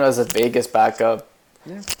signed him as a Vegas backup.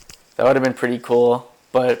 Yeah. That would have been pretty cool.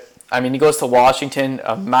 But, I mean, he goes to Washington,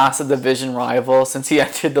 a massive division rival since he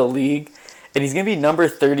entered the league. And he's going to be number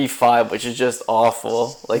 35, which is just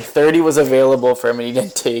awful. Like, 30 was available for him, and he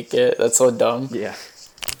didn't take it. That's so dumb. Yeah.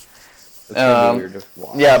 It's going to be weird to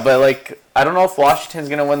watch. Yeah, but, like, I don't know if Washington's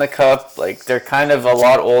going to win the Cup. Like, they're kind of a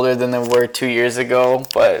lot older than they were 2 years ago.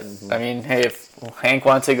 But, I mean, hey, if Hank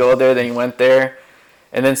wanted to go there, then he went there.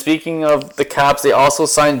 And then speaking of the Caps, they also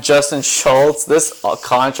signed Justin Schultz. This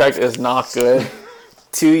contract is not good.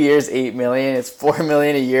 2 years, $8 million. It's $4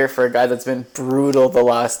 million a year for a guy that's been brutal the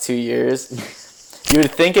last 2 years. You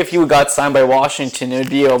would think if he got signed by Washington, it would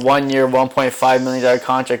be a 1-year, $1.5 million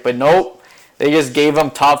contract. But nope, they just gave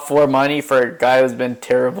him top 4 money for a guy who's been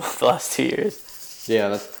terrible the last 2 years.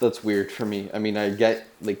 Yeah, that's weird for me. I mean, I get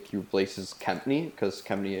like he replaces Kempny because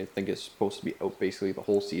Kempny I think is supposed to be out basically the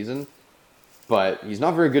whole season, but he's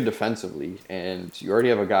not very good defensively, and you already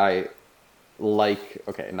have a guy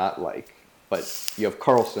but you have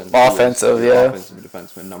Carlson, offensive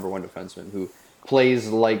defenseman, number one defenseman, who plays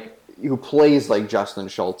like Justin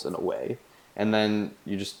Schultz in a way, and then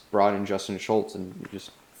you just brought in Justin Schultz and you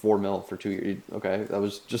just $4 million for 2 years. Okay, that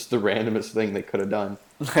was just the randomest thing they could have done.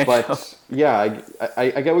 But yeah,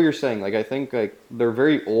 I get what you're saying. Like I think like they're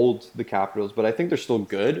very old, the Capitals, but I think they're still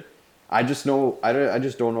good. I just don't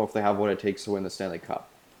know if they have what it takes to win the Stanley Cup.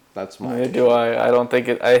 That's my. Neither do I. I don't think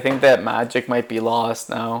it. I think that magic might be lost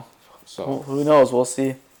now. So who knows? We'll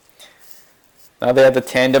see. Now they have the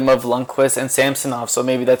tandem of Lundqvist and Samsonov, so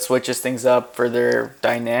maybe that switches things up for their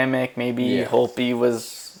dynamic. Maybe Holtby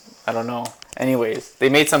was, I don't know. Anyways, they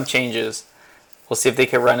made some changes. We'll see if they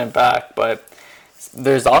can run it back. But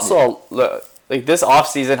there's also like this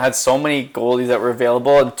offseason had so many goalies that were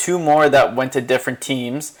available, and 2 more that went to different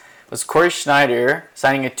teams. Was Corey Schneider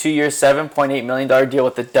signing a 2-year, $7.8 million deal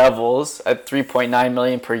with the Devils at $3.9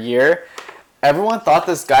 million per year. Everyone thought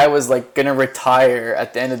this guy was like gonna retire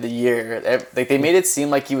at the end of the year. Like they made it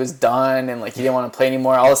seem like he was done and like he didn't want to play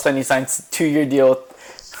anymore. All of a sudden he signs a 2-year deal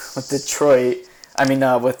with Detroit.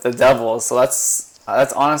 With the Devils. So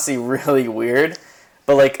that's honestly really weird.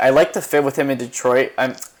 But like I like the fit with him in Detroit.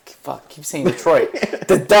 Keep saying Detroit.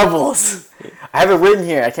 The Devils. I have it written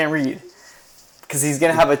here. I can't read. Because he's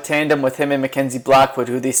gonna have a tandem with him and Mackenzie Blackwood,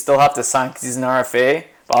 who they still have to sign because he's an RFA.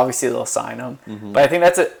 But obviously they'll sign him. Mm-hmm. But I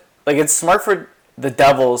think it's smart for the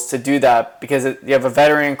Devils to do that because you have a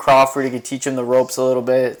veteran Crawford who can teach him the ropes a little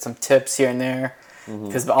bit, some tips here and there.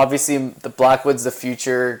 Because obviously the Blackwood's the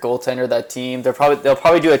future goaltender of that team. They'll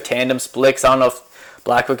probably do a tandem split. 'Cause I don't know if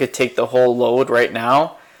Blackwood could take the whole load right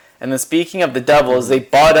now. And then speaking of the Devils, they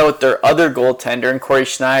bought out their other goaltender in Corey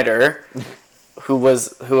Schneider, who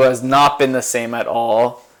has not been the same at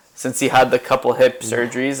all since he had the couple hip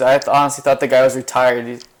surgeries. I honestly thought the guy was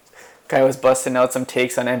retired. Guy was busting out some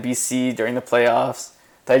takes on NBC during the playoffs.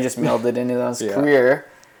 That just melded into his career.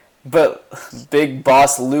 But big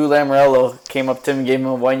boss Lou Lamoriello came up to him and gave him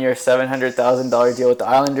a 1-year, $700,000 deal with the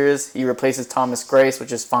Islanders. He replaces Thomas Greiss,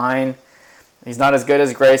 which is fine. He's not as good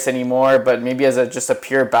as Greiss anymore, but maybe as just a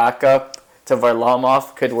pure backup to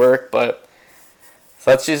Varlamov could work. But So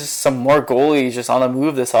that's just some more goalies just on the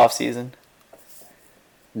move this offseason.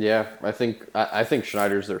 Yeah, I think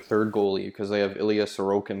Schneider's their third goalie because they have Ilya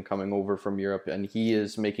Sorokin coming over from Europe, and he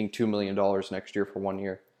is making $2 million next year for 1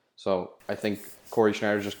 year. So I think Corey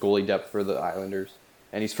Schneider's just goalie depth for the Islanders,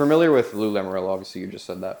 and he's familiar with Lou Lamoriello. Obviously, you just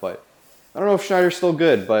said that, but I don't know if Schneider's still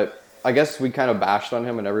good. But I guess we kind of bashed on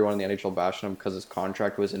him, and everyone in the NHL bashed on him because his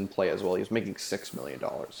contract was in play as well. He was making $6 million,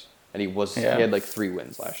 and he had like 3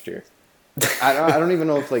 wins last year. I don't even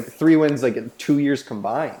know if like 3 wins like in 2 years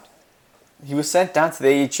combined. He was sent down to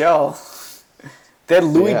the AHL. They had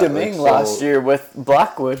Louis Domingue last year with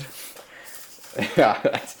Blackwood. Yeah,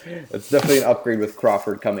 that's definitely an upgrade with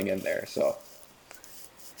Crawford coming in there. So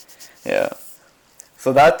yeah.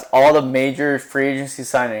 So that's all the major free agency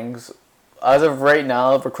signings. As of right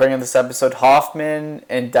now, recording this episode, Hoffman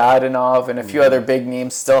and Dadonov and a few other big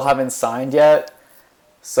names still haven't signed yet.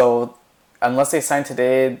 So unless they sign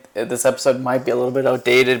today, this episode might be a little bit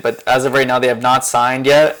outdated. But as of right now, they have not signed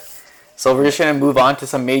yet. So we're just going to move on to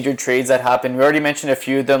some major trades that happened. We already mentioned a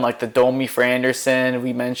few of them, like the Domi for Anderson.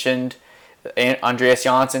 We mentioned Andreas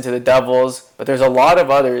Janssen to the Devils. But there's a lot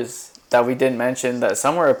of others that we didn't mention that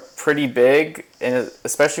some were pretty big, and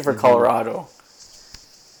especially for Colorado.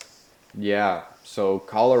 yeah, so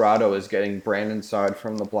Colorado is getting Brandon Saad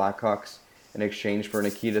from the Blackhawks in exchange for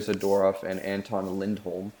Nikita Zadorov and Anton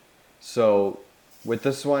Lindholm. So with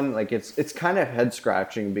this one, like it's kind of head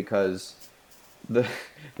scratching because the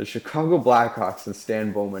Chicago Blackhawks and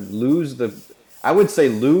Stan Bowman lose the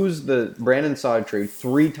Brandon Saad trade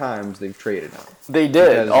 3 times they've traded now. They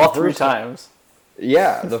did, all 3 times.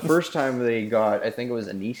 Yeah, the first time they got, I think it was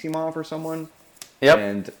Anisimov or someone. Yep.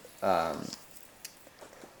 And,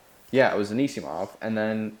 yeah, it was Anisimov. And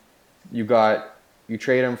then you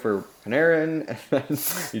trade him for Panarin, and then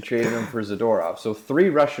you traded him for Zadorov. So 3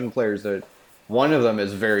 Russian players that one of them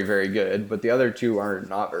is very, very good, but the other 2 are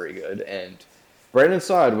not very good. And Brandon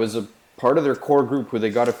Saad was a part of their core group who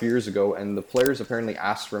they got a few years ago, and the players apparently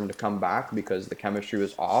asked for him to come back because the chemistry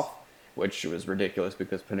was off, which was ridiculous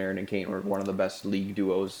because Panarin and Kane were one of the best league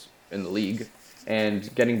duos in the league.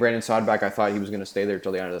 And getting Brandon Saad back, I thought he was going to stay there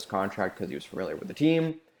till the end of this contract because he was familiar with the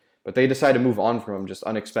team. But they decided to move on from him just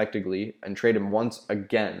unexpectedly and trade him once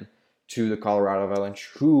again to the Colorado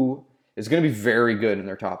Avalanche, who is going to be very good in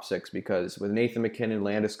their top 6 because with Nathan McKinnon,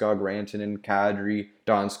 Landeskog, Rantanen, Kadri,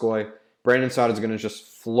 Donskoy, Brandon Saad is going to just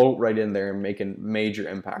float right in there and make a major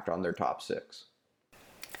impact on their top 6.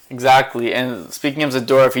 Exactly. And speaking of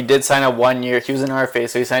Zadorov, he did sign a 1-year. He was an RFA,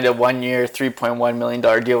 so he signed a 1-year, $3.1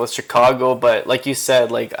 million deal with Chicago. But like you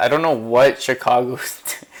said, like I don't know what Chicago.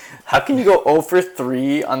 How can you go 0 for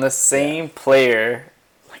 3 on the same player,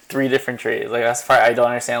 like 3 different trades? Like that's part I don't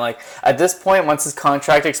understand. Like at this point, once his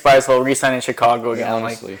contract expires, he'll re-sign in Chicago again. Yeah,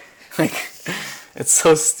 honestly, like it's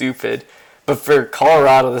so stupid. But for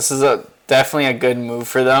Colorado, this is definitely a good move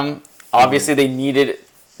for them. Obviously, they needed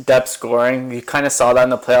depth scoring. You kind of saw that in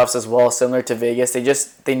the playoffs as well, similar to Vegas.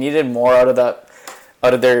 They needed more out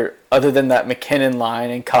of their other than that McKinnon line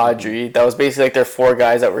and Kadri. That was basically like their 4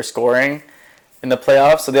 guys that were scoring in the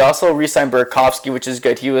playoffs. So they also re-signed Burakovsky, which is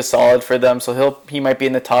good. He was solid for them, so he might be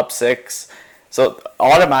in the top 6. So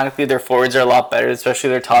automatically their forwards are a lot better, especially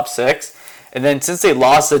their top 6. And then since they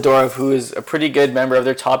lost Zadorov, who is a pretty good member of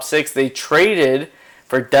their top 6, they traded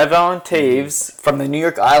for Devon Toews from the New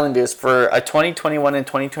York Islanders for a 2021 and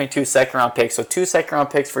 2022 second-round pick. So 2 second-round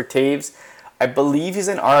picks for Toews. I believe he's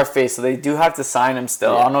an RFA, so they do have to sign him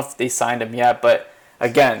still. I don't know if they signed him yet, but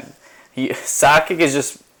again, Sakic is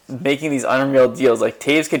just making these unreal deals. Like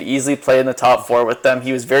Toews could easily play in the top 4 with them.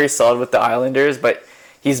 He was very solid with the Islanders, but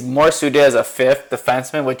he's more suited as a 5th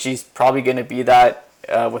defenseman, which he's probably going to be that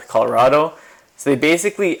with Colorado. So they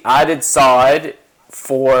basically added Saad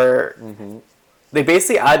for... They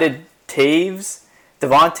basically added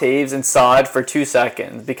Devon Toews and Saad for 2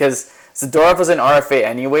 seconds because Zadorov was an RFA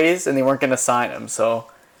anyways, and they weren't going to sign him.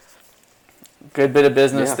 So, good bit of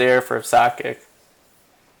business there for Sakic.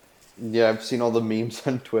 Yeah, I've seen all the memes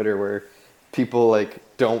on Twitter where people like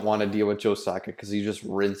don't want to deal with Joe Sakic because he just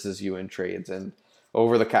rinses you in trades, and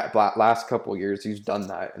over the last couple of years he's done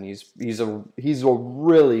that, and he's a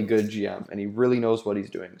really good GM, and he really knows what he's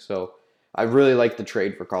doing. So. I really like the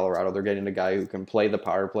trade for Colorado. They're getting a guy who can play the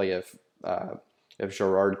power play if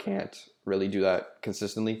Girard can't really do that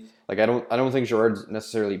consistently. Like I don't think Girard's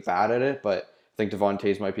necessarily bad at it, but I think Devon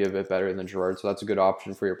Toews might be a bit better than Girard, so that's a good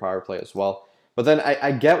option for your power play as well. But then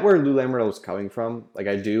I get where Lou Lamoriello is coming from. Like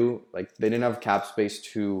I do. Like they didn't have cap space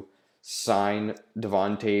to sign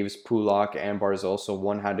Devon Toews, Pulock, and Barzal, so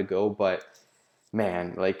one had to go. But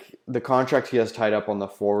man, like the contract he has tied up on the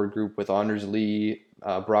forward group with Anders Lee,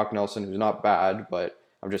 Brock Nelson, who's not bad, but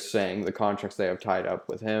I'm just saying the contracts they have tied up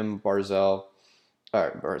with him,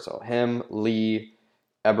 him, Lee,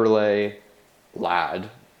 Eberle, Ladd,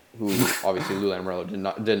 who obviously Lou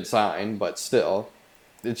Lamoriello didn't sign, but still,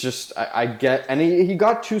 it's just I get, and he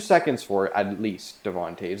got 2 seconds for it at least.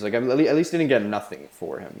 Devon Toews, like at least didn't get nothing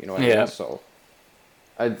for him. You know what I mean? So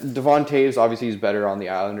Devon Toews obviously is better on the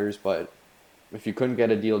Islanders, but if you couldn't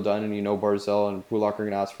get a deal done and Barzal and Pulock are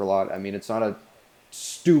gonna ask for a lot, I mean it's not a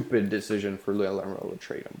stupid decision for Lou Lamoriello to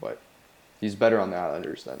trade him, but he's better on the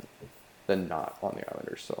Islanders than not on the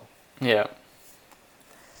Islanders. So yeah.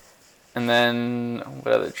 And then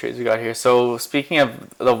what other trades we got here? So speaking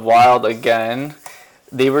of the Wild again,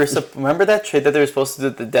 they were remember that trade that they were supposed to do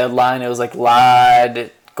at the deadline? It was like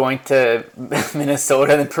Ladd going to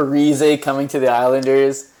Minnesota and Parise coming to the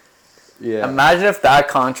Islanders. yeah, Imagine if that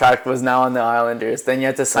contract was now on the Islanders. Then you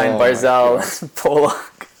had to sign Barzal and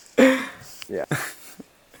Pulock. Yeah.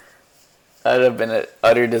 That would have been an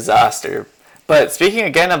utter disaster. But speaking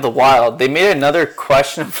again of the Wild, they made another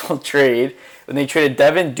questionable trade when they traded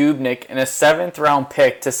Devin Dubnyk and a 7th round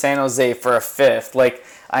pick to San Jose for a 5th. Like,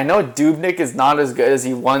 I know Dubnyk is not as good as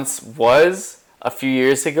he once was a few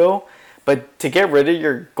years ago, but to get rid of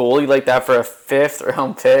your goalie like that for a 5th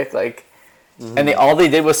round pick, like, and all they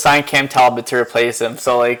did was sign Cam Talbot to replace him.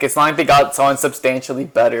 So, like, it's not like they got someone substantially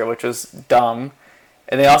better, which was dumb.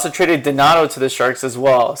 And they also traded Donato to the Sharks as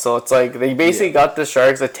well. So it's like they basically got the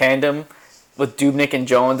Sharks a tandem with Dubnyk and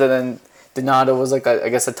Jones, and then Donato was like I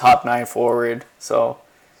guess a top 9 forward. So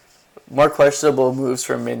more questionable moves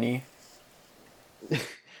for Minnie.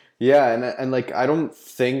 Yeah, and like I don't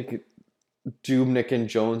think Dubnyk and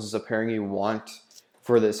Jones is a pairing you want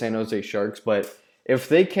for the San Jose Sharks, but if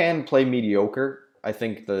they can play mediocre, I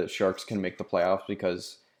think the Sharks can make the playoffs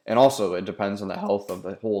because. And also, it depends on the health of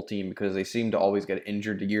the whole team because they seem to always get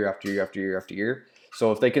injured year after year after year after year.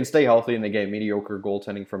 So if they can stay healthy and they get mediocre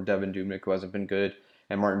goaltending from Devin Dubnyk, who hasn't been good,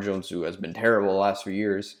 and Martin Jones, who has been terrible the last few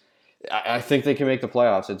years, I think they can make the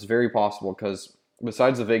playoffs. It's very possible because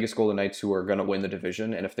besides the Vegas Golden Knights, who are going to win the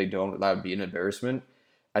division, and if they don't, that would be an embarrassment,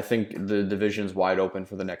 I think the division's wide open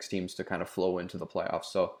for the next teams to kind of flow into the playoffs.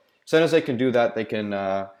 So San Jose can do that. They can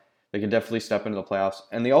definitely step into the playoffs.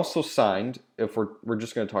 And they also signed, if we're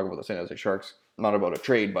just going to talk about the San Jose Sharks, not about a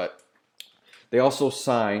trade, but they also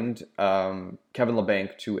signed Kevin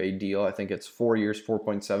Labanc to a deal. I think it's 4 years,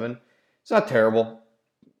 4.7. It's not terrible,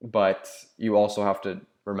 but you also have to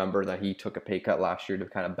remember that he took a pay cut last year to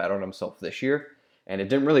kind of bet on himself this year. And it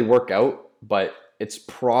didn't really work out, but it's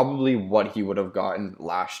probably what he would have gotten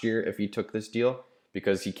last year if he took this deal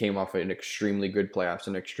because he came off an extremely good playoffs,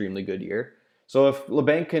 an extremely good year. So if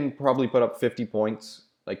Labanc can probably put up 50 points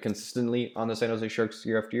like consistently on the San Jose Sharks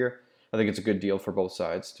year after year, I think it's a good deal for both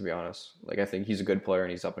sides, to be honest. Like I think he's a good player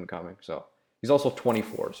and he's up and coming. So he's also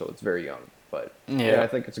 24, so it's very young. But yeah I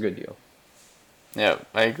think it's a good deal. Yeah,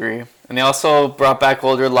 I agree. And they also brought back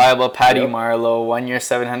old reliable Patty Marleau, 1 year,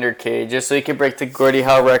 $700K, just so he could break the Gordie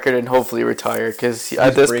Howe record and hopefully retire. Because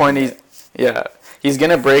at this point, he's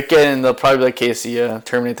gonna break it, and they'll probably be like, Casey,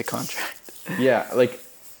 terminate the contract. Yeah, like.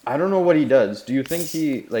 I don't know what he does. Do you think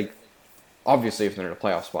he, like, obviously if they're in a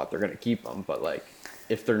playoff spot, they're going to keep him, but, like,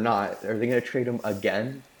 if they're not, are they going to trade him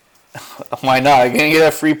again? Why not? I'm going to get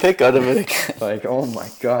a free pick out of it again. Like, oh my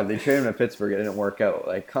God, they traded him to Pittsburgh, it didn't work out.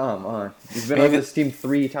 Like, come on. He's been on this team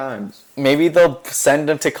 3 times. Maybe they'll send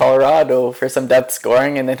him to Colorado for some depth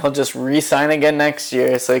scoring, and then he'll just re-sign again next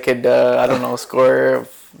year so he could, score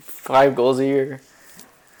 5 goals a year.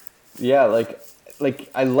 Yeah, like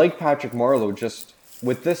I like Patrick Marleau just...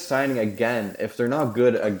 With this signing again, if they're not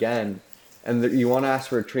good again, and you want to ask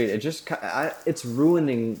for a trade, it's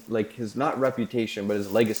ruining like his not reputation, but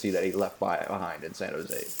his legacy that he left behind in San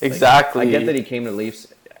Jose. Exactly. Like, I get that he came to the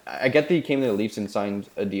Leafs. I get that he came to the Leafs and signed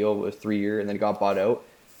a deal with 3 year, and then he got bought out.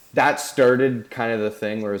 That started kind of the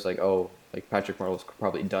thing where it's like, oh, like Patrick Marleau's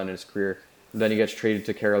probably done in his career. Then he gets traded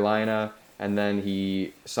to Carolina. And then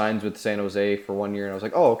he signs with San Jose for 1 year, and I was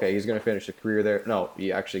like, oh, okay, he's going to finish a career there. No,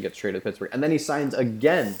 he actually gets traded to Pittsburgh. And then he signs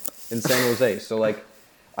again in San Jose. So, like,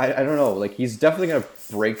 I don't know. Like, he's definitely going to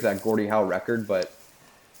break that Gordie Howe record, but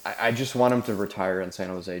I just want him to retire in San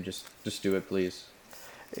Jose. Just do it, please.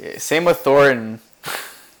 Same with Thornton.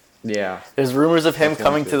 Yeah. There's rumors of him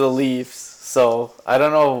coming to the Leafs, so I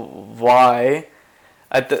don't know why.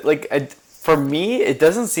 For me, it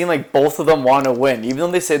doesn't seem like both of them want to win, even though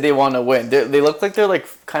they say they want to win. They look like they're like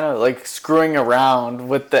kind of like screwing around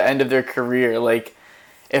with the end of their career. Like,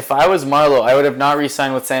 if I was Marleau, I would have not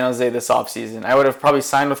re-signed with San Jose this offseason. I would have probably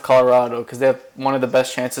signed with Colorado because they have one of the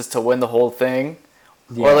best chances to win the whole thing.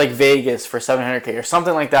 Yeah. Or like Vegas for $700K or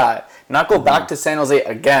something like that. Not go back to San Jose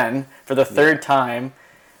again for the third time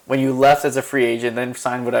when you left as a free agent, then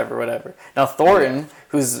signed whatever. Now Thornton,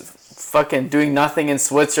 who's fucking doing nothing in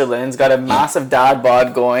Switzerland's got a massive dad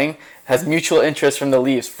bod going, has mutual interest from the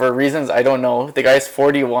Leafs for reasons I don't know. The guy's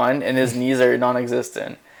 41 and his knees are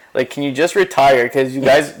non-existent. Like, can you just retire? Because you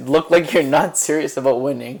guys look like you're not serious about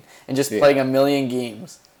winning and just playing a million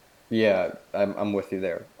games. Yeah, I'm with you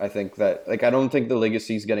there. I think that, like, I don't think the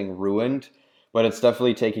legacy's getting ruined, but it's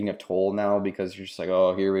definitely taking a toll now because you're just like,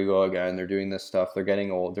 oh, here we go again. They're doing this stuff. They're getting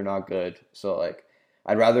old. They're not good. So, like,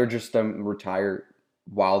 I'd rather just them retire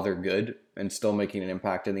while they're good and still making an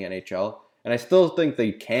impact in the NHL. And I still think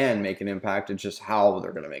they can make an impact. It's just how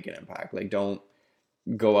they're going to make an impact. Like, don't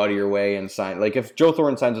go out of your way and sign. Like, if Joe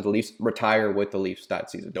Thornton signs with the Leafs, retire with the Leafs that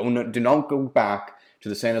season. Do not go back to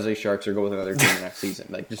the San Jose Sharks or go with another team next season.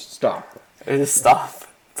 Like, just stop. Just stop.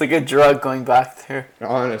 It's like a drug going back there.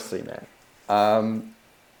 Honestly, man.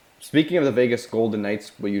 Speaking of the Vegas Golden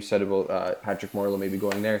Knights, what you said about Patrick Marleau maybe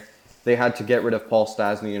going there, they had to get rid of Paul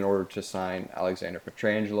Stastny in order to sign Alexander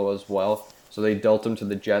Pietrangelo as well. So they dealt him to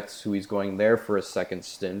the Jets, who he's going there for a second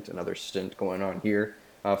stint, another stint going on here,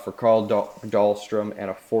 for Carl Dahlstrom and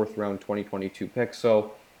a fourth-round 2022 pick.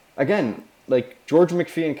 So, again, like George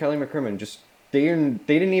McPhee and Kelly McCrimmon, just they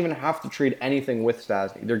didn't even have to trade anything with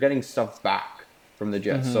Stastny. They're getting stuff back from the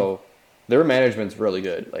Jets. Mm-hmm. So their management's really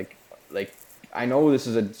good. Like I know this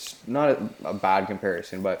is not a bad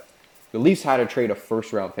comparison, but the Leafs had to trade a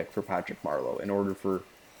first-round pick for Patrick Marleau in order for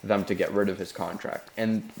them to get rid of his contract.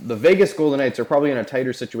 And the Vegas Golden Knights are probably in a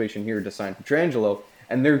tighter situation here to sign Pietrangelo,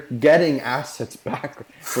 and they're getting assets back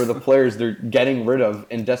for the players they're getting rid of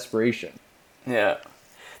in desperation. Yeah.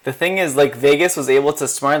 The thing is, like, Vegas was able to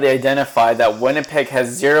smartly identify that Winnipeg has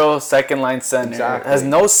zero second-line center. Exactly. Has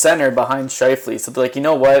no center behind Scheifele. So they're like, you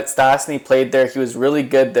know what? Stastny played there. He was really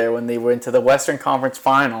good there when they went to the Western Conference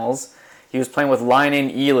Finals. He was playing with Laine and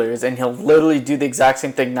Ehlers, and he'll literally do the exact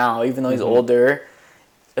same thing now, even though he's older.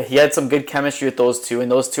 He had some good chemistry with those two,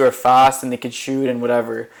 and those two are fast, and they could shoot and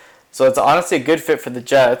whatever. So it's honestly a good fit for the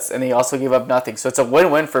Jets, and they also gave up nothing. So it's a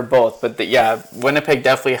win-win for both. But Winnipeg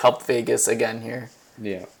definitely helped Vegas again here.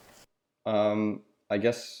 Yeah. I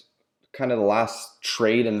guess kind of the last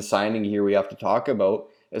trade and signing here we have to talk about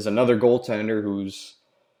is another goaltender who's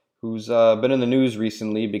been in the news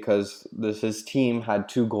recently because his team had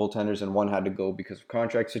two goaltenders and one had to go because of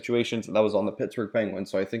contract situations. And that was on the Pittsburgh Penguins.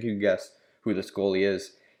 So I think you can guess who this goalie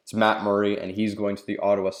is. It's Matt Murray, and he's going to the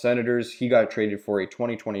Ottawa Senators. He got traded for a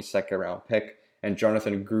 2020 second-round pick and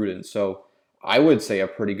Jonathan Gruden. So I would say a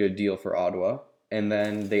pretty good deal for Ottawa. And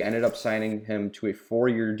then they ended up signing him to a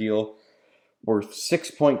 4-year deal worth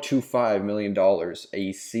 $6.25 million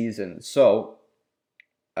a season. So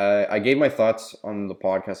I gave my thoughts on the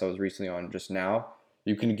podcast I was recently on just now.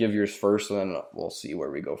 You can give yours first, and then we'll see where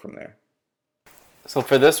we go from there. So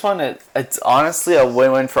for this one, it's honestly a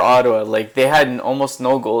win-win for Ottawa. Like, they had almost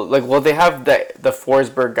no goal. Like, well, they have the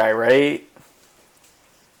Forsberg guy, right?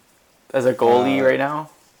 As a goalie right now.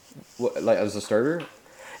 What, like as a starter?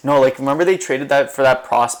 No, like, remember they traded that for that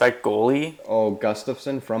prospect goalie? Oh,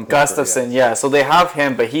 Gustafsson from Pittsburgh. Gustafsson, yeah. So they have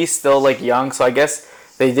him, but he's still, like, young. So I guess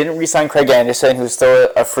they didn't re-sign Craig Anderson, who's still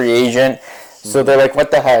a free agent. So they're like, what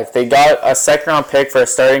the heck? They got a second-round pick for a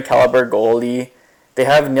starting caliber goalie. They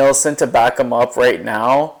have Nielsen to back him up right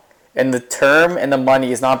now. And the term and the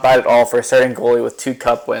money is not bad at all for a starting goalie with 2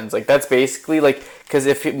 cup wins. Like, that's basically, like, because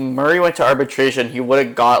if Murray went to arbitration, he would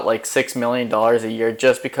have got, like, $6 million a year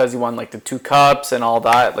just because he won, like, the 2 cups and all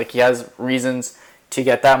that. Like, he has reasons to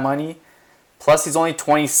get that money. Plus, he's only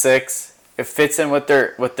 26. It fits in with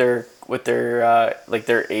their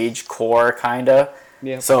age core, kind of.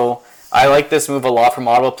 Yeah. So I like this move a lot from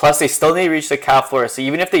Ottawa. Plus, they still need to reach the cap floor. So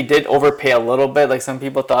even if they did overpay a little bit, like some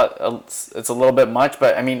people thought it's a little bit much,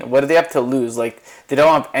 but I mean, what do they have to lose? Like, they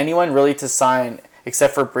don't have anyone really to sign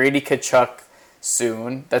except for Brady Tkachuk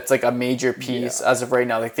soon. That's like a major piece as of right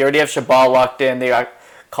now. Like, they already have Shabbat locked in. They got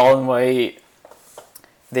Colin White.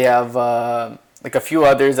 They have like a few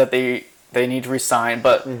others that they need to resign,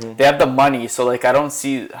 but they have the money. So like, I don't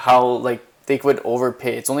see how like they would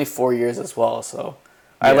overpay. It's only 4 years as well, so.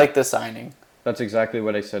 I like the signing. That's exactly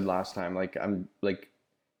what I said last time. Like,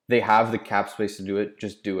 they have the cap space to do it.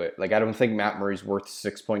 Just do it. Like, I don't think Matt Murray's worth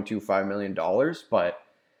 $6.25 million, but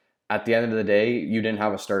at the end of the day, you didn't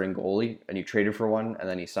have a starting goalie, and you traded for one, and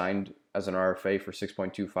then he signed as an RFA for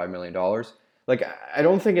 $6.25 million. Like, I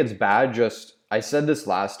don't think it's bad. Just, I said this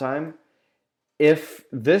last time. If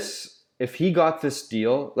he got this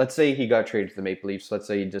deal, let's say he got traded to the Maple Leafs. Let's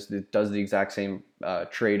say he just does the exact same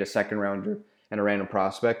trade, a second rounder and a random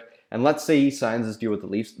prospect. And let's say he signs this deal with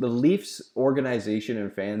the Leafs organization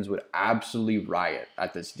and fans would absolutely riot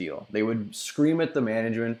at this deal. They would scream at the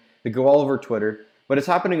management. They'd go all over Twitter. But it's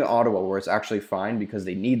happening in Ottawa where it's actually fine because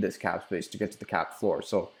they need this cap space to get to the cap floor.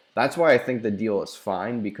 So that's why I think the deal is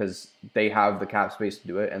fine, because they have the cap space to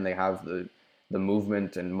do it and they have the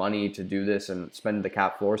movement and money to do this and spend the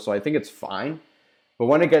cap floor. So I think it's fine. But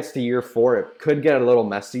when it gets to year 4, it could get a little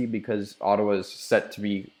messy because Ottawa is set to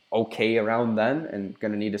be okay around then and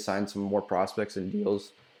going to need to sign some more prospects and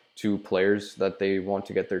deals to players that they want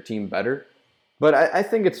to get their team better. But I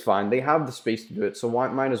think it's fine. They have the space to do it, so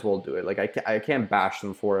might as well do it. Like I can't bash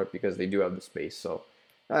them for it because they do have the space. So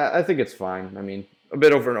I think it's fine. I mean, a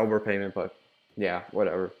bit over an overpayment, but yeah,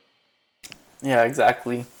 whatever. Yeah,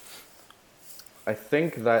 exactly. I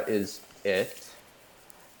think that is it.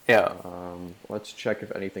 Yeah. Let's check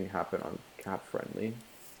if anything happened on Cap Friendly.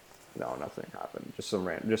 No, nothing happened.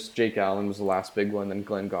 Just Jake Allen was the last big one, then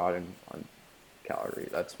Glenn Godden on Calgary.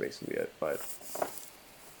 That's basically it. But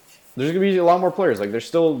there's gonna be a lot more players. Like there's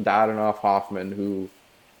still Dadonov, Hoffman, who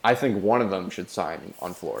I think one of them should sign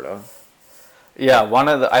on Florida. Yeah,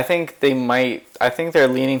 I think they're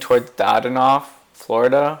leaning towards Dadonov,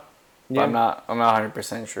 Florida. Yeah. I'm not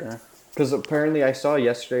 100% sure. Because apparently I saw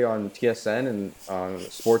yesterday on TSN and on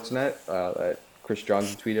Sportsnet that Chris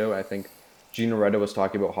Johnson tweeted out, I think Gino Reda was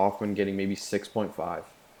talking about Hoffman getting maybe 6.5.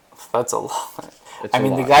 That's a lot. It's I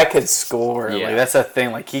mean, the guy could score. Yeah. Like that's the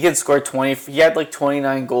thing. Like he could score 20. He had like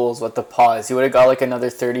 29 goals with the pause. He would have got like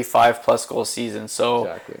another 35 plus goal season. So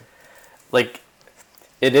Exactly. like,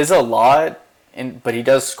 it is a lot. But he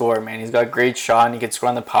does score, man. He's got great shot and he can score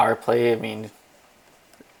on the power play. I mean,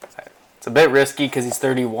 it's a bit risky because he's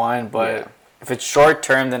 31, but Yeah. if it's short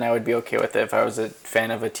term, then I would be okay with it if I was a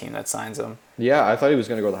fan of a team that signs him. Yeah, I thought he was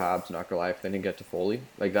going to go to the Habs, not gonna lie, if they didn't get to Foley.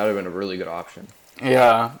 Like, that would have been a really good option.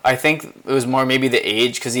 Yeah, I think it was more maybe the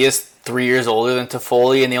age because he is 3 years older than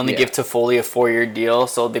Toffoli, and they only give Toffoli a 4-year deal,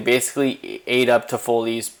 so they basically ate up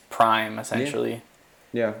Toffoli's prime, essentially.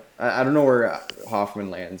 Yeah, I don't know where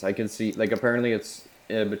Hoffman lands. I can see, like, apparently it's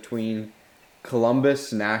between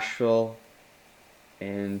Columbus, Nashville,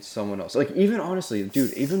 and someone else. Like, even honestly,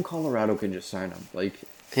 dude, even Colorado can just sign him. Like,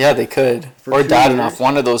 Yeah, they could. For Or 2 Dadonov, years.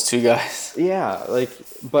 one of those two guys. yeah, like,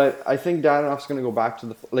 but I think Dadonov's going to go back to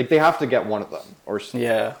the, like, they have to get one of them. Or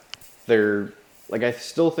Yeah. they're, like, I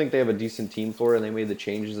still think they have a decent team for it, and they made the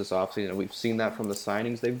changes this offseason, and we've seen that from the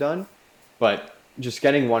signings they've done. But just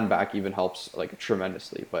getting one back even helps, like,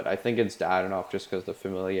 tremendously. But I think it's Dadonov just because the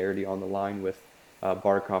familiarity on the line with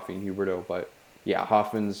Barkov and Huberto. But yeah,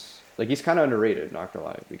 Hoffman's, like, he's kind of underrated, not gonna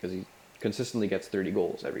lie, because he consistently gets 30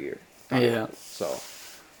 goals every year. Yeah. So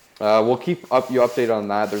we'll keep you updated on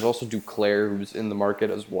that. There's also Duclair, who's in the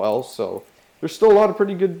market as well. So there's still a lot of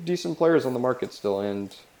pretty good, decent players on the market still.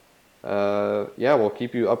 And yeah, we'll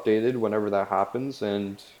keep you updated whenever that happens.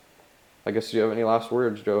 And I guess, do you have any last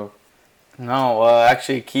words, Joe? No,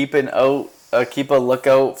 actually keep a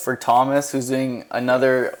lookout for Thomas, who's doing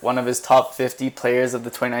another one of his top 50 players of the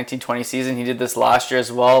 2019-20 season. He did this last year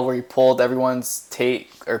as well, where he pulled everyone's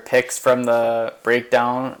picks from the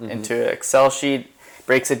breakdown into an Excel sheet,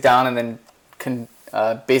 breaks it down, and then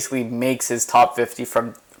basically makes his top 50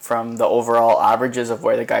 from the overall averages of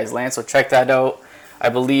where the guys land. So check that out. I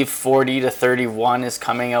believe 40 to 31 is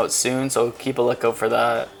coming out soon, so keep a lookout for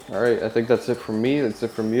that. All right, I think that's it from me. That's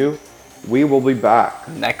it from you. We will be back.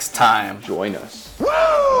 Next time. Join us.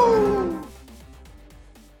 Woo!